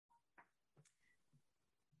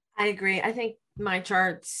 I agree. I think my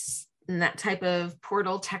charts and that type of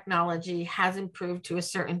portal technology has improved to a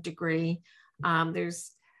certain degree.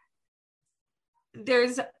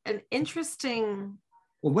 There's an interesting.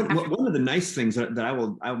 Well, one of the nice things that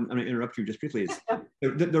I'm going to interrupt you just briefly is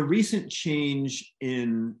the recent change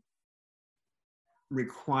in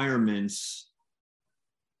requirements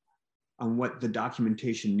on what the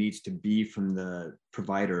documentation needs to be from the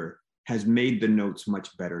provider has made the notes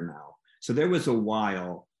much better now. So there was a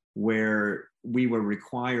while where we were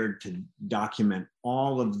required to document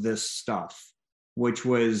all of this stuff, which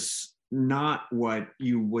was not what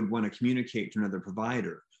you would want to communicate to another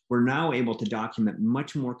provider. We're now able to document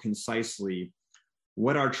much more concisely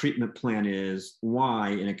what our treatment plan is, why,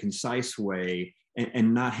 in a concise way,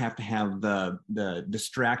 and not have to have the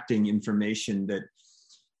distracting information that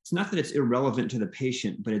it's not that it's irrelevant to the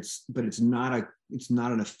patient, but it's not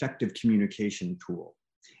an effective communication tool.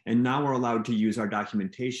 And now we're allowed to use our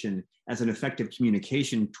documentation as an effective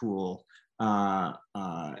communication tool.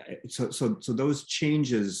 So those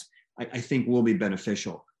changes, I think, will be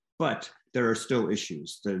beneficial. But there are still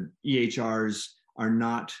issues. The EHRs are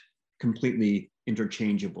not completely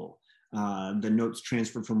interchangeable. The notes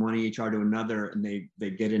transfer from one EHR to another, and they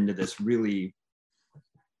get into this really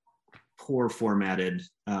poor formatted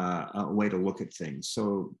way to look at things.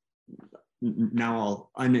 So now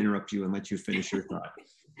I'll uninterrupt you and let you finish your thought.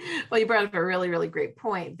 Well, you brought up a really, really great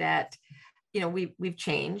point that, we've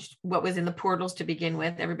changed what was in the portals to begin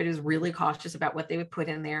with. Everybody was really cautious about what they would put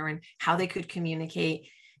in there and how they could communicate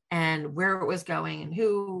and where it was going and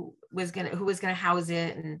who was going to house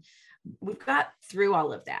it. And we've got through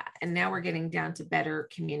all of that. And now we're getting down to better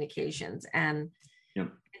communications. And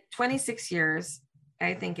 26 years,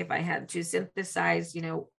 I think if I had to synthesize,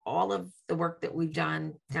 all of the work that we've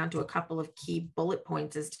done down to a couple of key bullet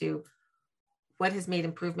points as to what has made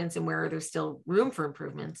improvements and where there's still room for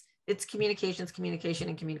improvements, it's communications, communication,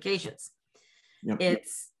 and communications. Yep.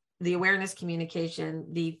 It's the awareness communication,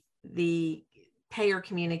 the payer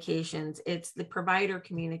communications, it's the provider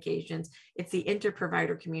communications, it's the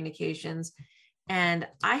inter-provider communications. And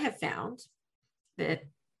I have found that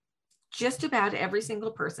just about every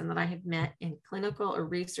single person that I have met in clinical or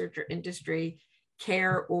research or industry,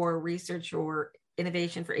 care or research or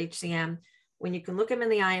innovation for HCM, when you can look them in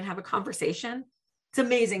the eye and have a conversation, it's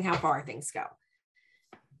amazing how far things go.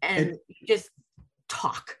 And just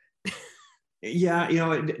talk. Yeah,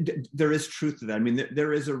 there is truth to that. I mean,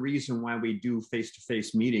 there is a reason why we do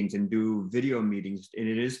face-to-face meetings and do video meetings, and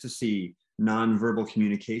it is to see nonverbal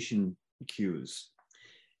communication cues.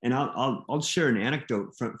 And I'll share an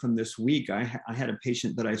anecdote from this week. I had a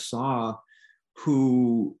patient that I saw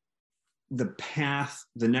who the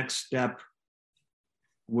next step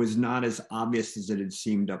was not as obvious as it had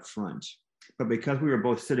seemed up front. But because we were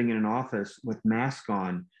both sitting in an office with masks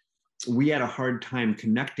on, we had a hard time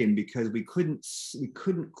connecting because we couldn't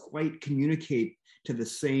quite communicate to the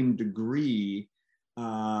same degree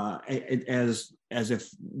as if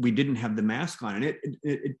we didn't have the mask on. And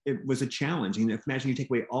it was a challenge. And imagine you take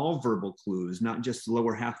away all verbal clues, not just the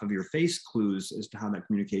lower half of your face clues as to how that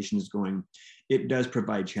communication is going. It does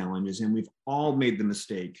provide challenges. And we've all made the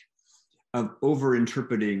mistake of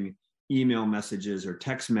over-interpreting email messages or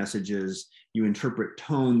text messages. You interpret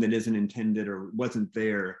tone that isn't intended or wasn't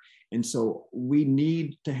there. And so we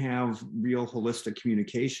need to have real holistic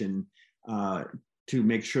communication to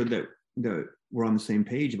make sure that we're on the same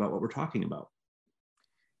page about what we're talking about.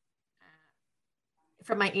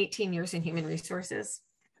 From my 18 years in human resources,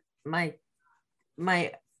 my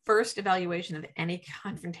first evaluation of any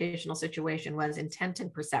confrontational situation was intent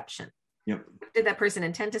and perception. Yep. What did that person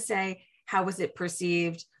intend to say? How was it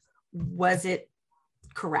perceived? Was it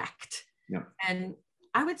correct? Yep. And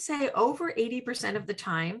I would say over 80% of the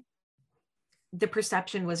time, the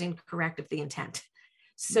perception was incorrect of the intent.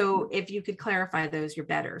 So if you could clarify those, you're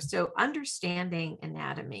better. So understanding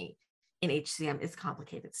anatomy in HCM is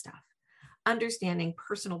complicated stuff. Understanding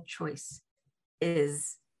personal choice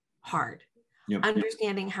is hard. Yep.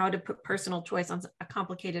 Understanding how to put personal choice on a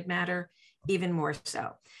complicated matter, even more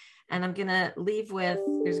so. And I'm going to leave with,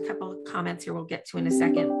 there's a couple of comments here we'll get to in a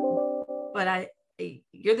second, but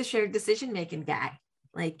you're the shared decision-making guy.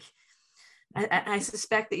 Like, I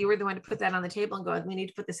suspect that you were the one to put that on the table and go, we need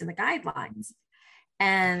to put this in the guidelines.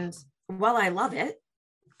 And while I love it,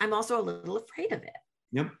 I'm also a little afraid of it.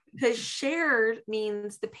 Yep. Because shared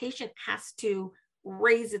means the patient has to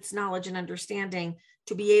raise its knowledge and understanding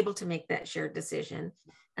to be able to make that shared decision.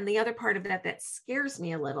 And the other part of that scares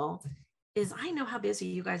me a little is I know how busy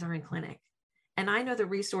you guys are in clinic. And I know the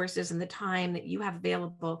resources and the time that you have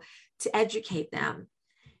available to educate them.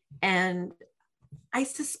 And I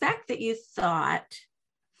suspect that you thought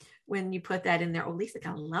when you put that in there, oh, Lisa's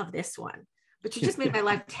gonna love this one. But you just made my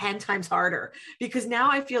life 10 times harder, because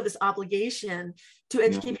now I feel this obligation to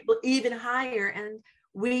educate people even higher. And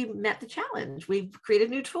we met the challenge. We've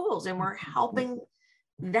created new tools and we're helping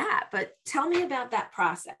that. But tell me about that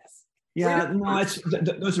process. Yeah, no,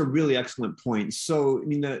 those are really excellent points. So, I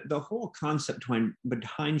mean, the whole concept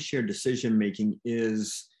behind shared decision making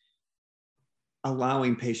is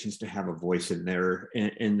allowing patients to have a voice in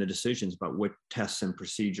the decisions about what tests and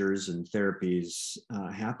procedures and therapies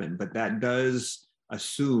happen. But that does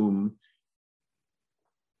assume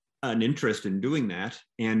an interest in doing that,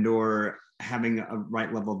 and or having a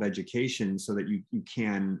right level of education so that you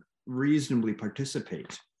can reasonably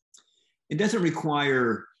participate. It doesn't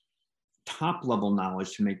require top level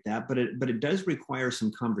knowledge to make that, but it does require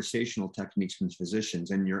some conversational techniques from physicians.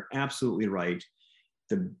 And you're absolutely right.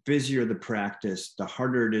 The busier the practice, the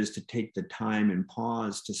harder it is to take the time and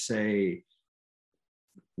pause to say,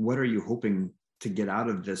 what are you hoping to get out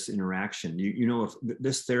of this interaction? You know, if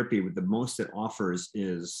this therapy with the most it offers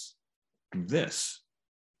is this.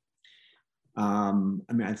 I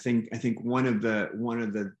mean, I think one of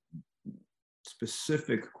the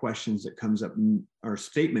specific questions that comes up, or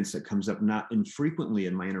statements that comes up not infrequently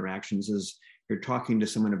in my interactions, is you're talking to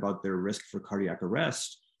someone about their risk for cardiac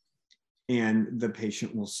arrest, and the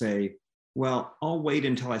patient will say, well, I'll wait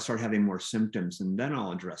until I start having more symptoms and then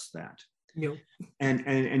I'll address that. No.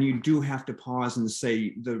 And you do have to pause and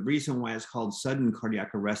say, the reason why it's called sudden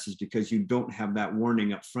cardiac arrest is because you don't have that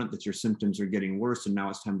warning up front that your symptoms are getting worse and now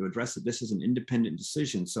it's time to address it. This is an independent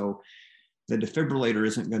decision. So the defibrillator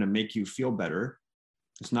isn't going to make you feel better.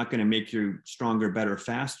 It's not going to make you stronger, better,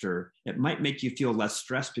 faster. It might make you feel less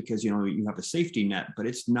stressed because, you know, you have a safety net, but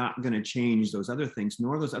it's not going to change those other things,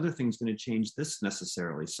 nor are those other things going to change this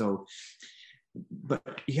necessarily. So,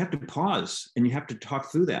 but you have to pause and you have to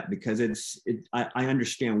talk through that, because I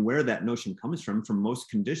understand where that notion comes from. For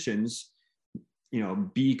most conditions, you know,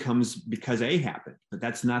 B comes because A happened, but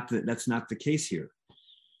that's not the case here.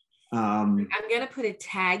 I'm going to put a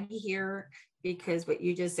tag here, because what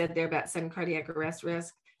you just said there about sudden cardiac arrest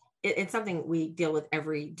risk, it's something we deal with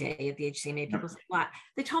every day at the HCMA. People say, well,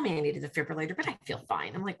 they told me I needed a defibrillator, but I feel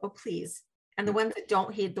fine. I'm like, oh, please. And the ones that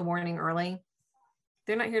don't heed the warning early,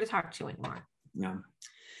 they're not here to talk to you anymore.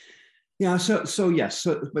 Yeah. So yes.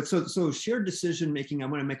 So shared decision making. I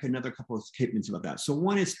want to make another couple of statements about that. So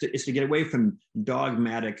one is to get away from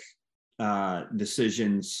dogmatic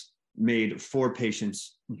decisions made for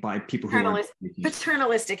patients by people who are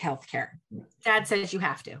paternalistic healthcare. Dad says you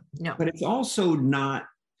have to. No. But it's also not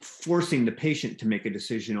forcing the patient to make a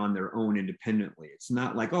decision on their own independently. It's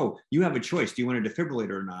not like, oh, you have a choice. Do you want a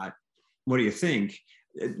defibrillator or not? What do you think?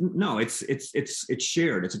 No, it's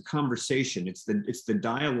shared. It's a conversation. It's the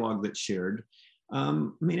dialogue that's shared. I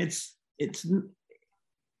mean,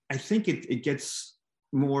 I think it gets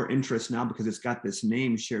more interest now because it's got this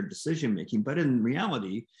name, shared decision making. But in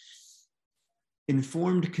reality,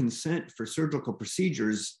 informed consent for surgical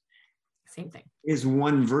procedures Same thing. is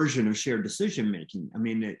one version of shared decision making. I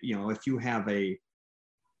mean, you know, if you have a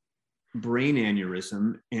brain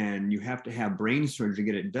aneurysm and you have to have brain surgery to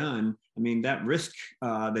get it done, I mean, that risk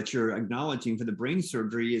that you're acknowledging for the brain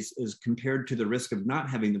surgery is compared to the risk of not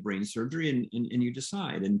having the brain surgery, and you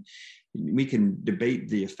decide. And we can debate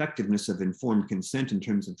the effectiveness of informed consent in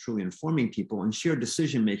terms of truly informing people, and shared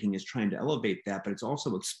decision making is trying to elevate that, but it's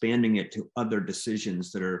also expanding it to other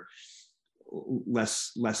decisions that are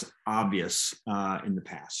less obvious in the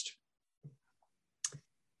past.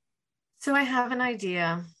 So I have an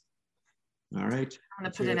idea. All right. I'm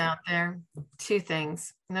going to put it out there. Two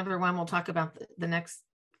things. Number one, we'll talk about the next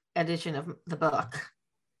edition of the book.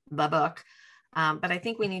 But I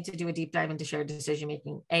think we need to do a deep dive into shared decision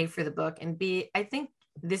making, A, for the book, and B, I think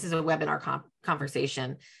this is a webinar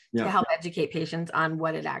conversation to help educate patients on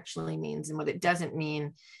what it actually means and what it doesn't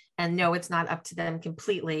mean. And no, it's not up to them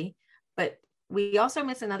completely, but we also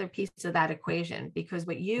miss another piece of that equation, because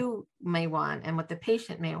what you may want and what the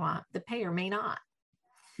patient may want, the payer may not.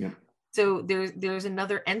 Yeah. So there's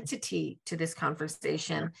another entity to this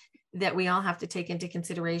conversation that we all have to take into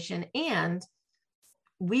consideration. And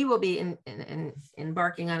we will be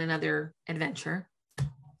embarking on another adventure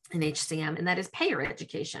in HCM, and that is payer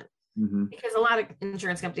education. Mm-hmm. Because a lot of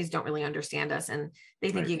insurance companies don't really understand us, and they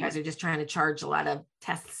think you guys are just trying to charge a lot of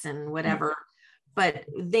tests and whatever. But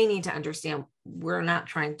they need to understand we're not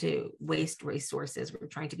trying to waste resources. We're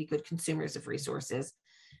trying to be good consumers of resources.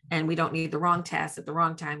 And we don't need the wrong test at the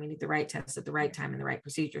wrong time. We need the right tests at the right time and the right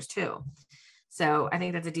procedures too. So I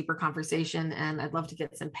think that's a deeper conversation. And I'd love to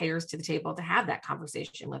get some payers to the table to have that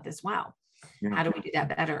conversation with as well. Yeah. How do we do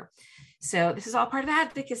that better? So this is all part of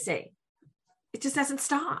advocacy. It just doesn't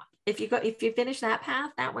stop. If you finish that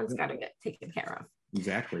path, that one's got to get taken care of.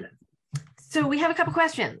 Exactly. So we have a couple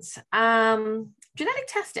questions. Genetic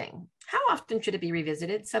testing. How often should it be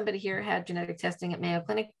revisited? Somebody here had genetic testing at Mayo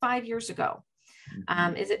Clinic 5 years ago.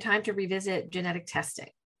 Is it time to revisit genetic testing?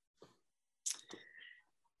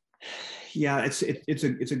 Yeah, it's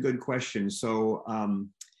a good question. So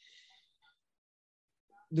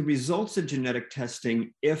the results of genetic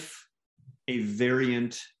testing, if a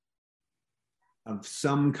variant of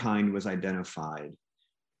some kind was identified,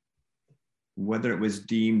 whether it was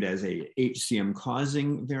deemed as a HCM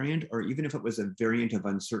causing variant, or even if it was a variant of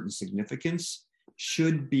uncertain significance,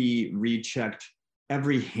 should be rechecked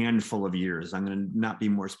every handful of years. I'm going to not be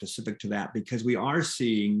more specific to that, because we are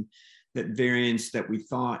seeing that variants that we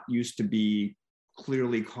thought used to be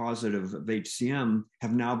clearly causative of HCM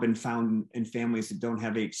have now been found in families that don't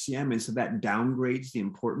have HCM. And so that downgrades the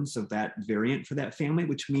importance of that variant for that family,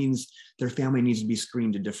 which means their family needs to be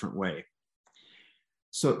screened a different way.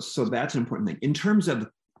 So that's an important thing. In terms of,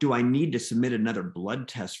 do I need to submit another blood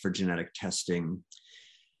test for genetic testing?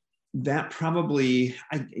 That probably,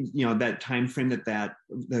 that time frame that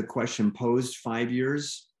the question posed, 5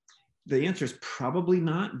 years, the answer is probably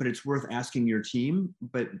not, but it's worth asking your team.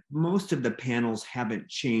 But most of the panels haven't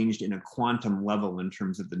changed in a quantum level in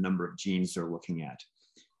terms of the number of genes they're looking at.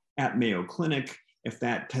 At Mayo Clinic, if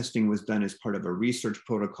that testing was done as part of a research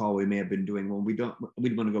protocol, we may have been doing, we'd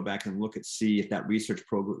want to go back and see if that research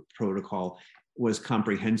protocol was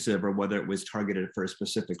comprehensive or whether it was targeted for a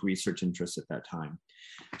specific research interest at that time.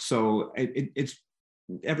 So it's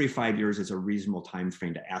every 5 years is a reasonable time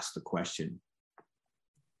frame to ask the question.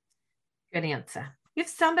 Good answer. If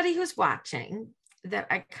somebody who's watching that,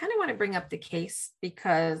 I kind of want to bring up the case,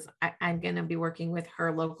 because I'm going to be working with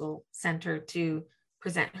her local center to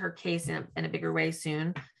present her case in a bigger way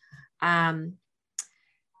soon.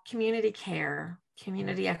 Community care,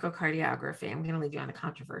 community echocardiography. I'm going to lead you on a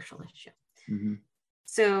controversial issue. Mm-hmm.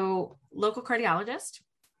 So local cardiologist,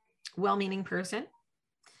 well-meaning person,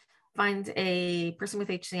 finds a person with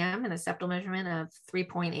HCM and a septal measurement of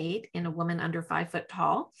 3.8 in a woman under 5 foot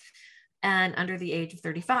tall and under the age of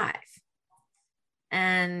 35,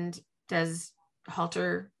 and does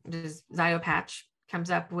Zio patch,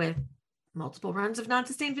 comes up with multiple runs of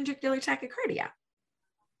non-sustained ventricular tachycardia,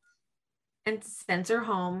 and sends her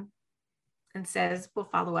home and says, we'll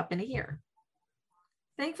follow up in a year.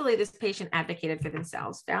 Thankfully, this patient advocated for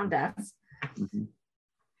themselves, found us,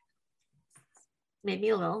 made me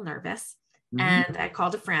a little nervous. And I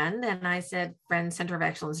called a friend and I said, friend, Center of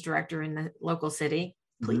Excellence director in the local city,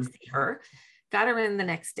 please see her. Got her in the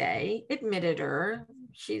next day, admitted her.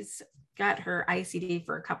 She's got her ICD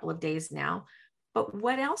for a couple of days now. But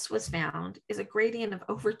what else was found is a gradient of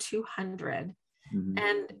over 200.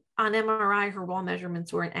 And on MRI, her wall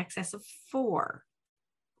measurements were in excess of 4.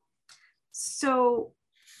 So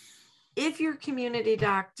if your community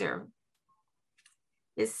doctor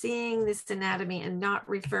is seeing this anatomy and not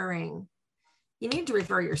referring, you need to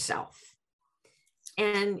refer yourself.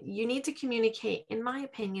 And you need to communicate, in my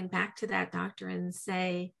opinion, back to that doctor and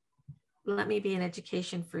say, let me be an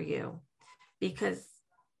education for you, because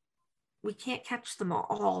we can't catch them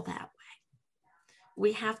all that way.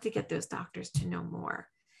 We have to get those doctors to know more.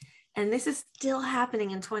 And this is still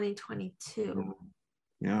happening in 2022.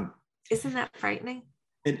 Yeah. Isn't that frightening?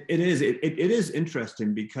 It is. It is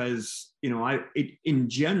interesting because, in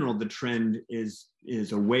general, the trend is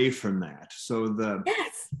away from that. So the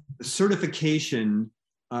certification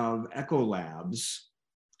of echo labs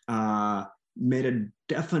made a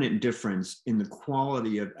definite difference in the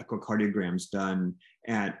quality of echocardiograms done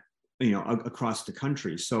at, across the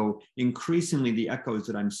country. So increasingly the echoes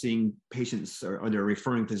that I'm seeing patients or their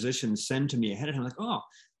referring physicians send to me ahead of time, like, oh,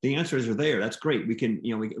 the answers are there. That's great. We can,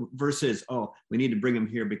 versus, oh, we need to bring them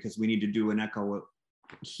here because we need to do an echo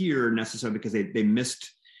here necessarily because they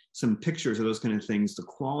missed some pictures or those kind of things. The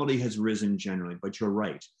quality has risen generally, but you're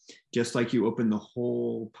right. Just like you opened the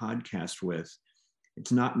whole podcast with,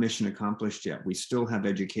 it's not mission accomplished yet. We still have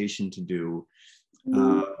education to do.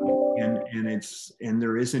 And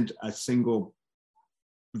there isn't a single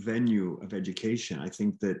venue of education. I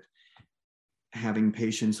think that having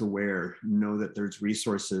patients aware, know that there's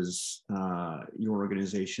resources, your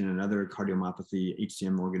organization and other cardiomyopathy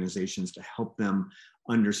HCM organizations to help them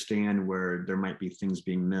understand where there might be things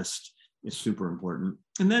being missed is super important.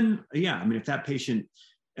 And then, if that patient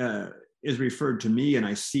is referred to me and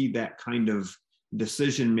I see that kind of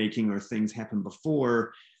decision-making or things happen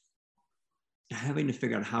before, having to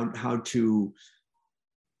figure out how to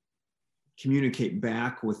communicate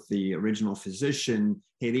back with the original physician,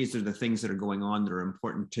 hey, these are the things that are going on that are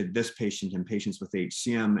important to this patient and patients with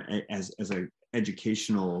HCM as an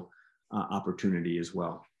educational opportunity as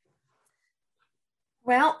well.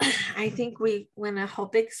 Well, I think we went a whole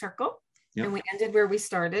big circle. Yep. And we ended where we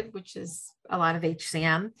started, which is a lot of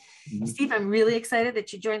HCM. Mm-hmm. Steve, I'm really excited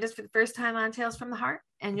that you joined us for the first time on Tales from the Heart,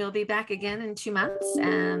 and you'll be back again in 2 months.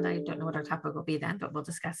 And I don't know what our topic will be then, but we'll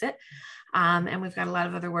discuss it. And we've got a lot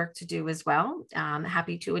of other work to do as well.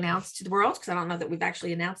 Happy to announce to the world, because I don't know that we've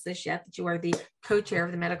actually announced this yet, that you are the co-chair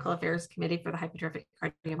of the Medical Affairs Committee for the Hypertrophic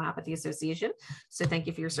Cardiomyopathy Association. So thank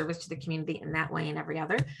you for your service to the community in that way and every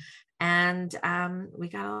other. And we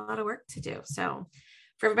got a lot of work to do. So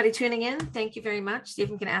for everybody tuning in, thank you very much.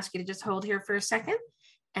 Stephen can ask you to just hold here for a second.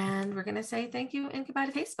 And we're going to say thank you and goodbye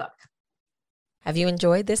to Facebook. Have you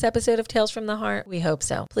enjoyed this episode of Tales from the Heart? We hope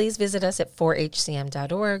so. Please visit us at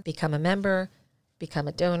 4hcm.org, become a member, become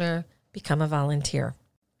a donor, become a volunteer.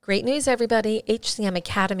 Great news, everybody. HCM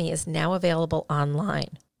Academy is now available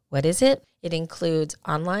online. What is it? It includes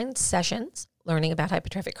online sessions, learning about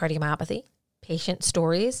hypertrophic cardiomyopathy, patient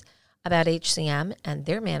stories about HCM and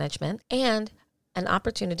their management, and an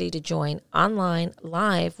opportunity to join online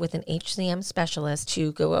live with an HCM specialist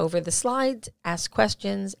to go over the slides, ask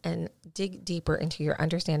questions, and dig deeper into your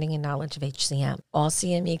understanding and knowledge of HCM. All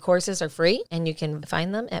CME courses are free, and you can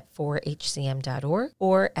find them at 4hcm.org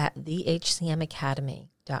or at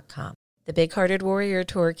thehcmacademy.com. The Big Hearted Warrior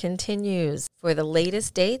Tour continues. For the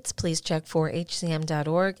latest dates, please check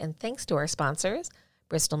 4hcm.org, and thanks to our sponsors,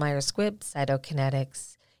 Bristol Myers Squibb,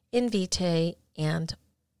 Cytokinetics, Invitae, and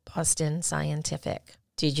Boston Scientific.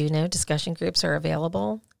 Did you know discussion groups are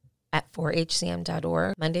available at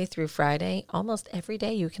 4hcm.org Monday through Friday? Almost every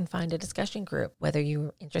day you can find a discussion group. Whether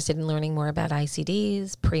you're interested in learning more about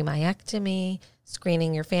ICDs, pre-myectomy,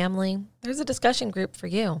 screening your family, there's a discussion group for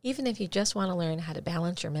you. Even if you just want to learn how to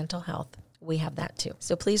balance your mental health, we have that too.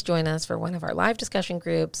 So please join us for one of our live discussion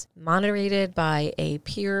groups, moderated by a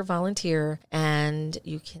peer volunteer, and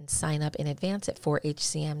you can sign up in advance at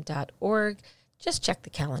 4hcm.org. Just check the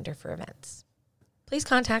calendar for events. Please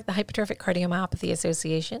contact the Hypertrophic Cardiomyopathy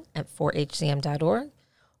Association at 4hcm.org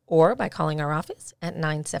or by calling our office at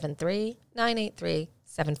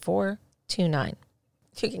 973-983-7429.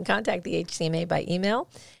 You can contact the HCMA by email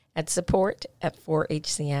at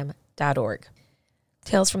support@4hcm.org.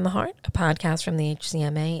 Tales from the Heart, a podcast from the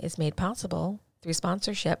HCMA, is made possible through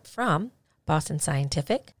sponsorship from Boston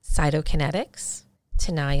Scientific, Cytokinetics,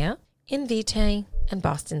 Tenaya, Invitae, and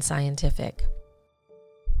Boston Scientific.